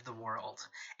End of the World.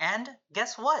 And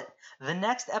guess what? The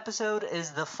next episode is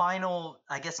the final,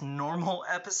 I guess, normal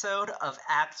episode of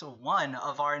Act 1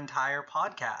 of our entire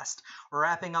podcast. We're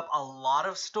wrapping up a lot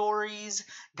of stories,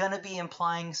 gonna be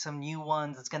implying some new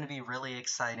ones. It's gonna be really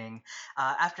exciting.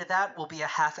 After that will be a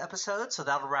half episode, so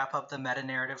that'll wrap up the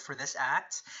meta-narrative for this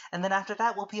act. And then after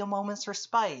that will be a moment's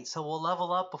respite, so we'll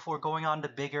level up before going on to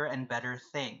bigger and better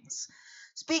things.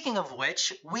 Speaking of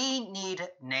which, we need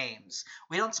names.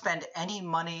 We don't spend any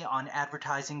money on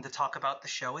advertising to talk about the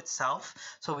show itself,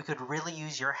 so we could really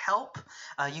use your help.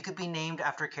 You could be named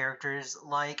after characters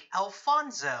like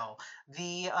Alfonso,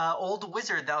 the old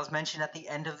wizard that was mentioned at the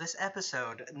end of this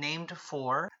episode, named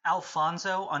for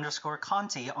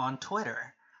Alfonso_Conti on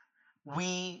Twitter.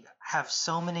 We have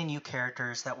so many new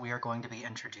characters that we are going to be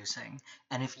introducing,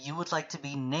 and if you would like to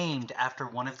be named after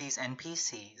one of these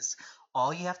NPCs,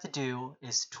 all you have to do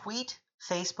is tweet,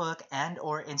 Facebook, and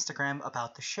or Instagram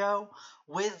about the show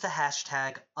with the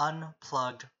hashtag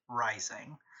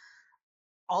UnpluggedRising.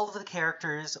 All of the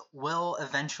characters will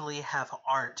eventually have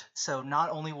art, so not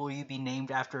only will you be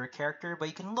named after a character, but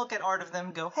you can look at art of them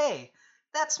and go, hey,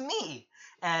 that's me!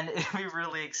 And it'd be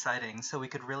really exciting, so we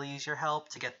could really use your help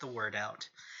to get the word out.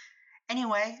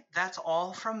 Anyway, that's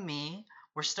all from me.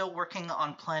 We're still working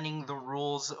on planning the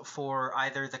rules for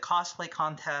either the cosplay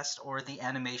contest or the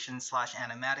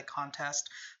animation/animatic contest,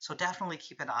 so definitely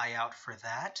keep an eye out for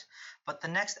that. But the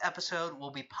next episode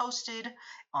will be posted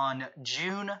on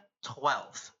June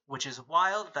 12th, which is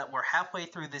wild that we're halfway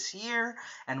through this year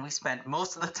and we spent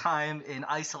most of the time in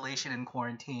isolation and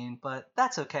quarantine, but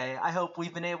that's okay. I hope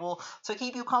we've been able to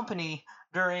keep you company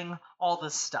during all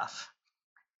this stuff.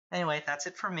 Anyway, that's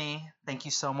it for me. Thank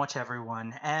you so much,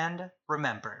 everyone. And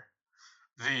remember,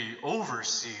 the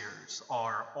Overseers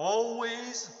are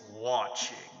always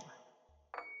watching.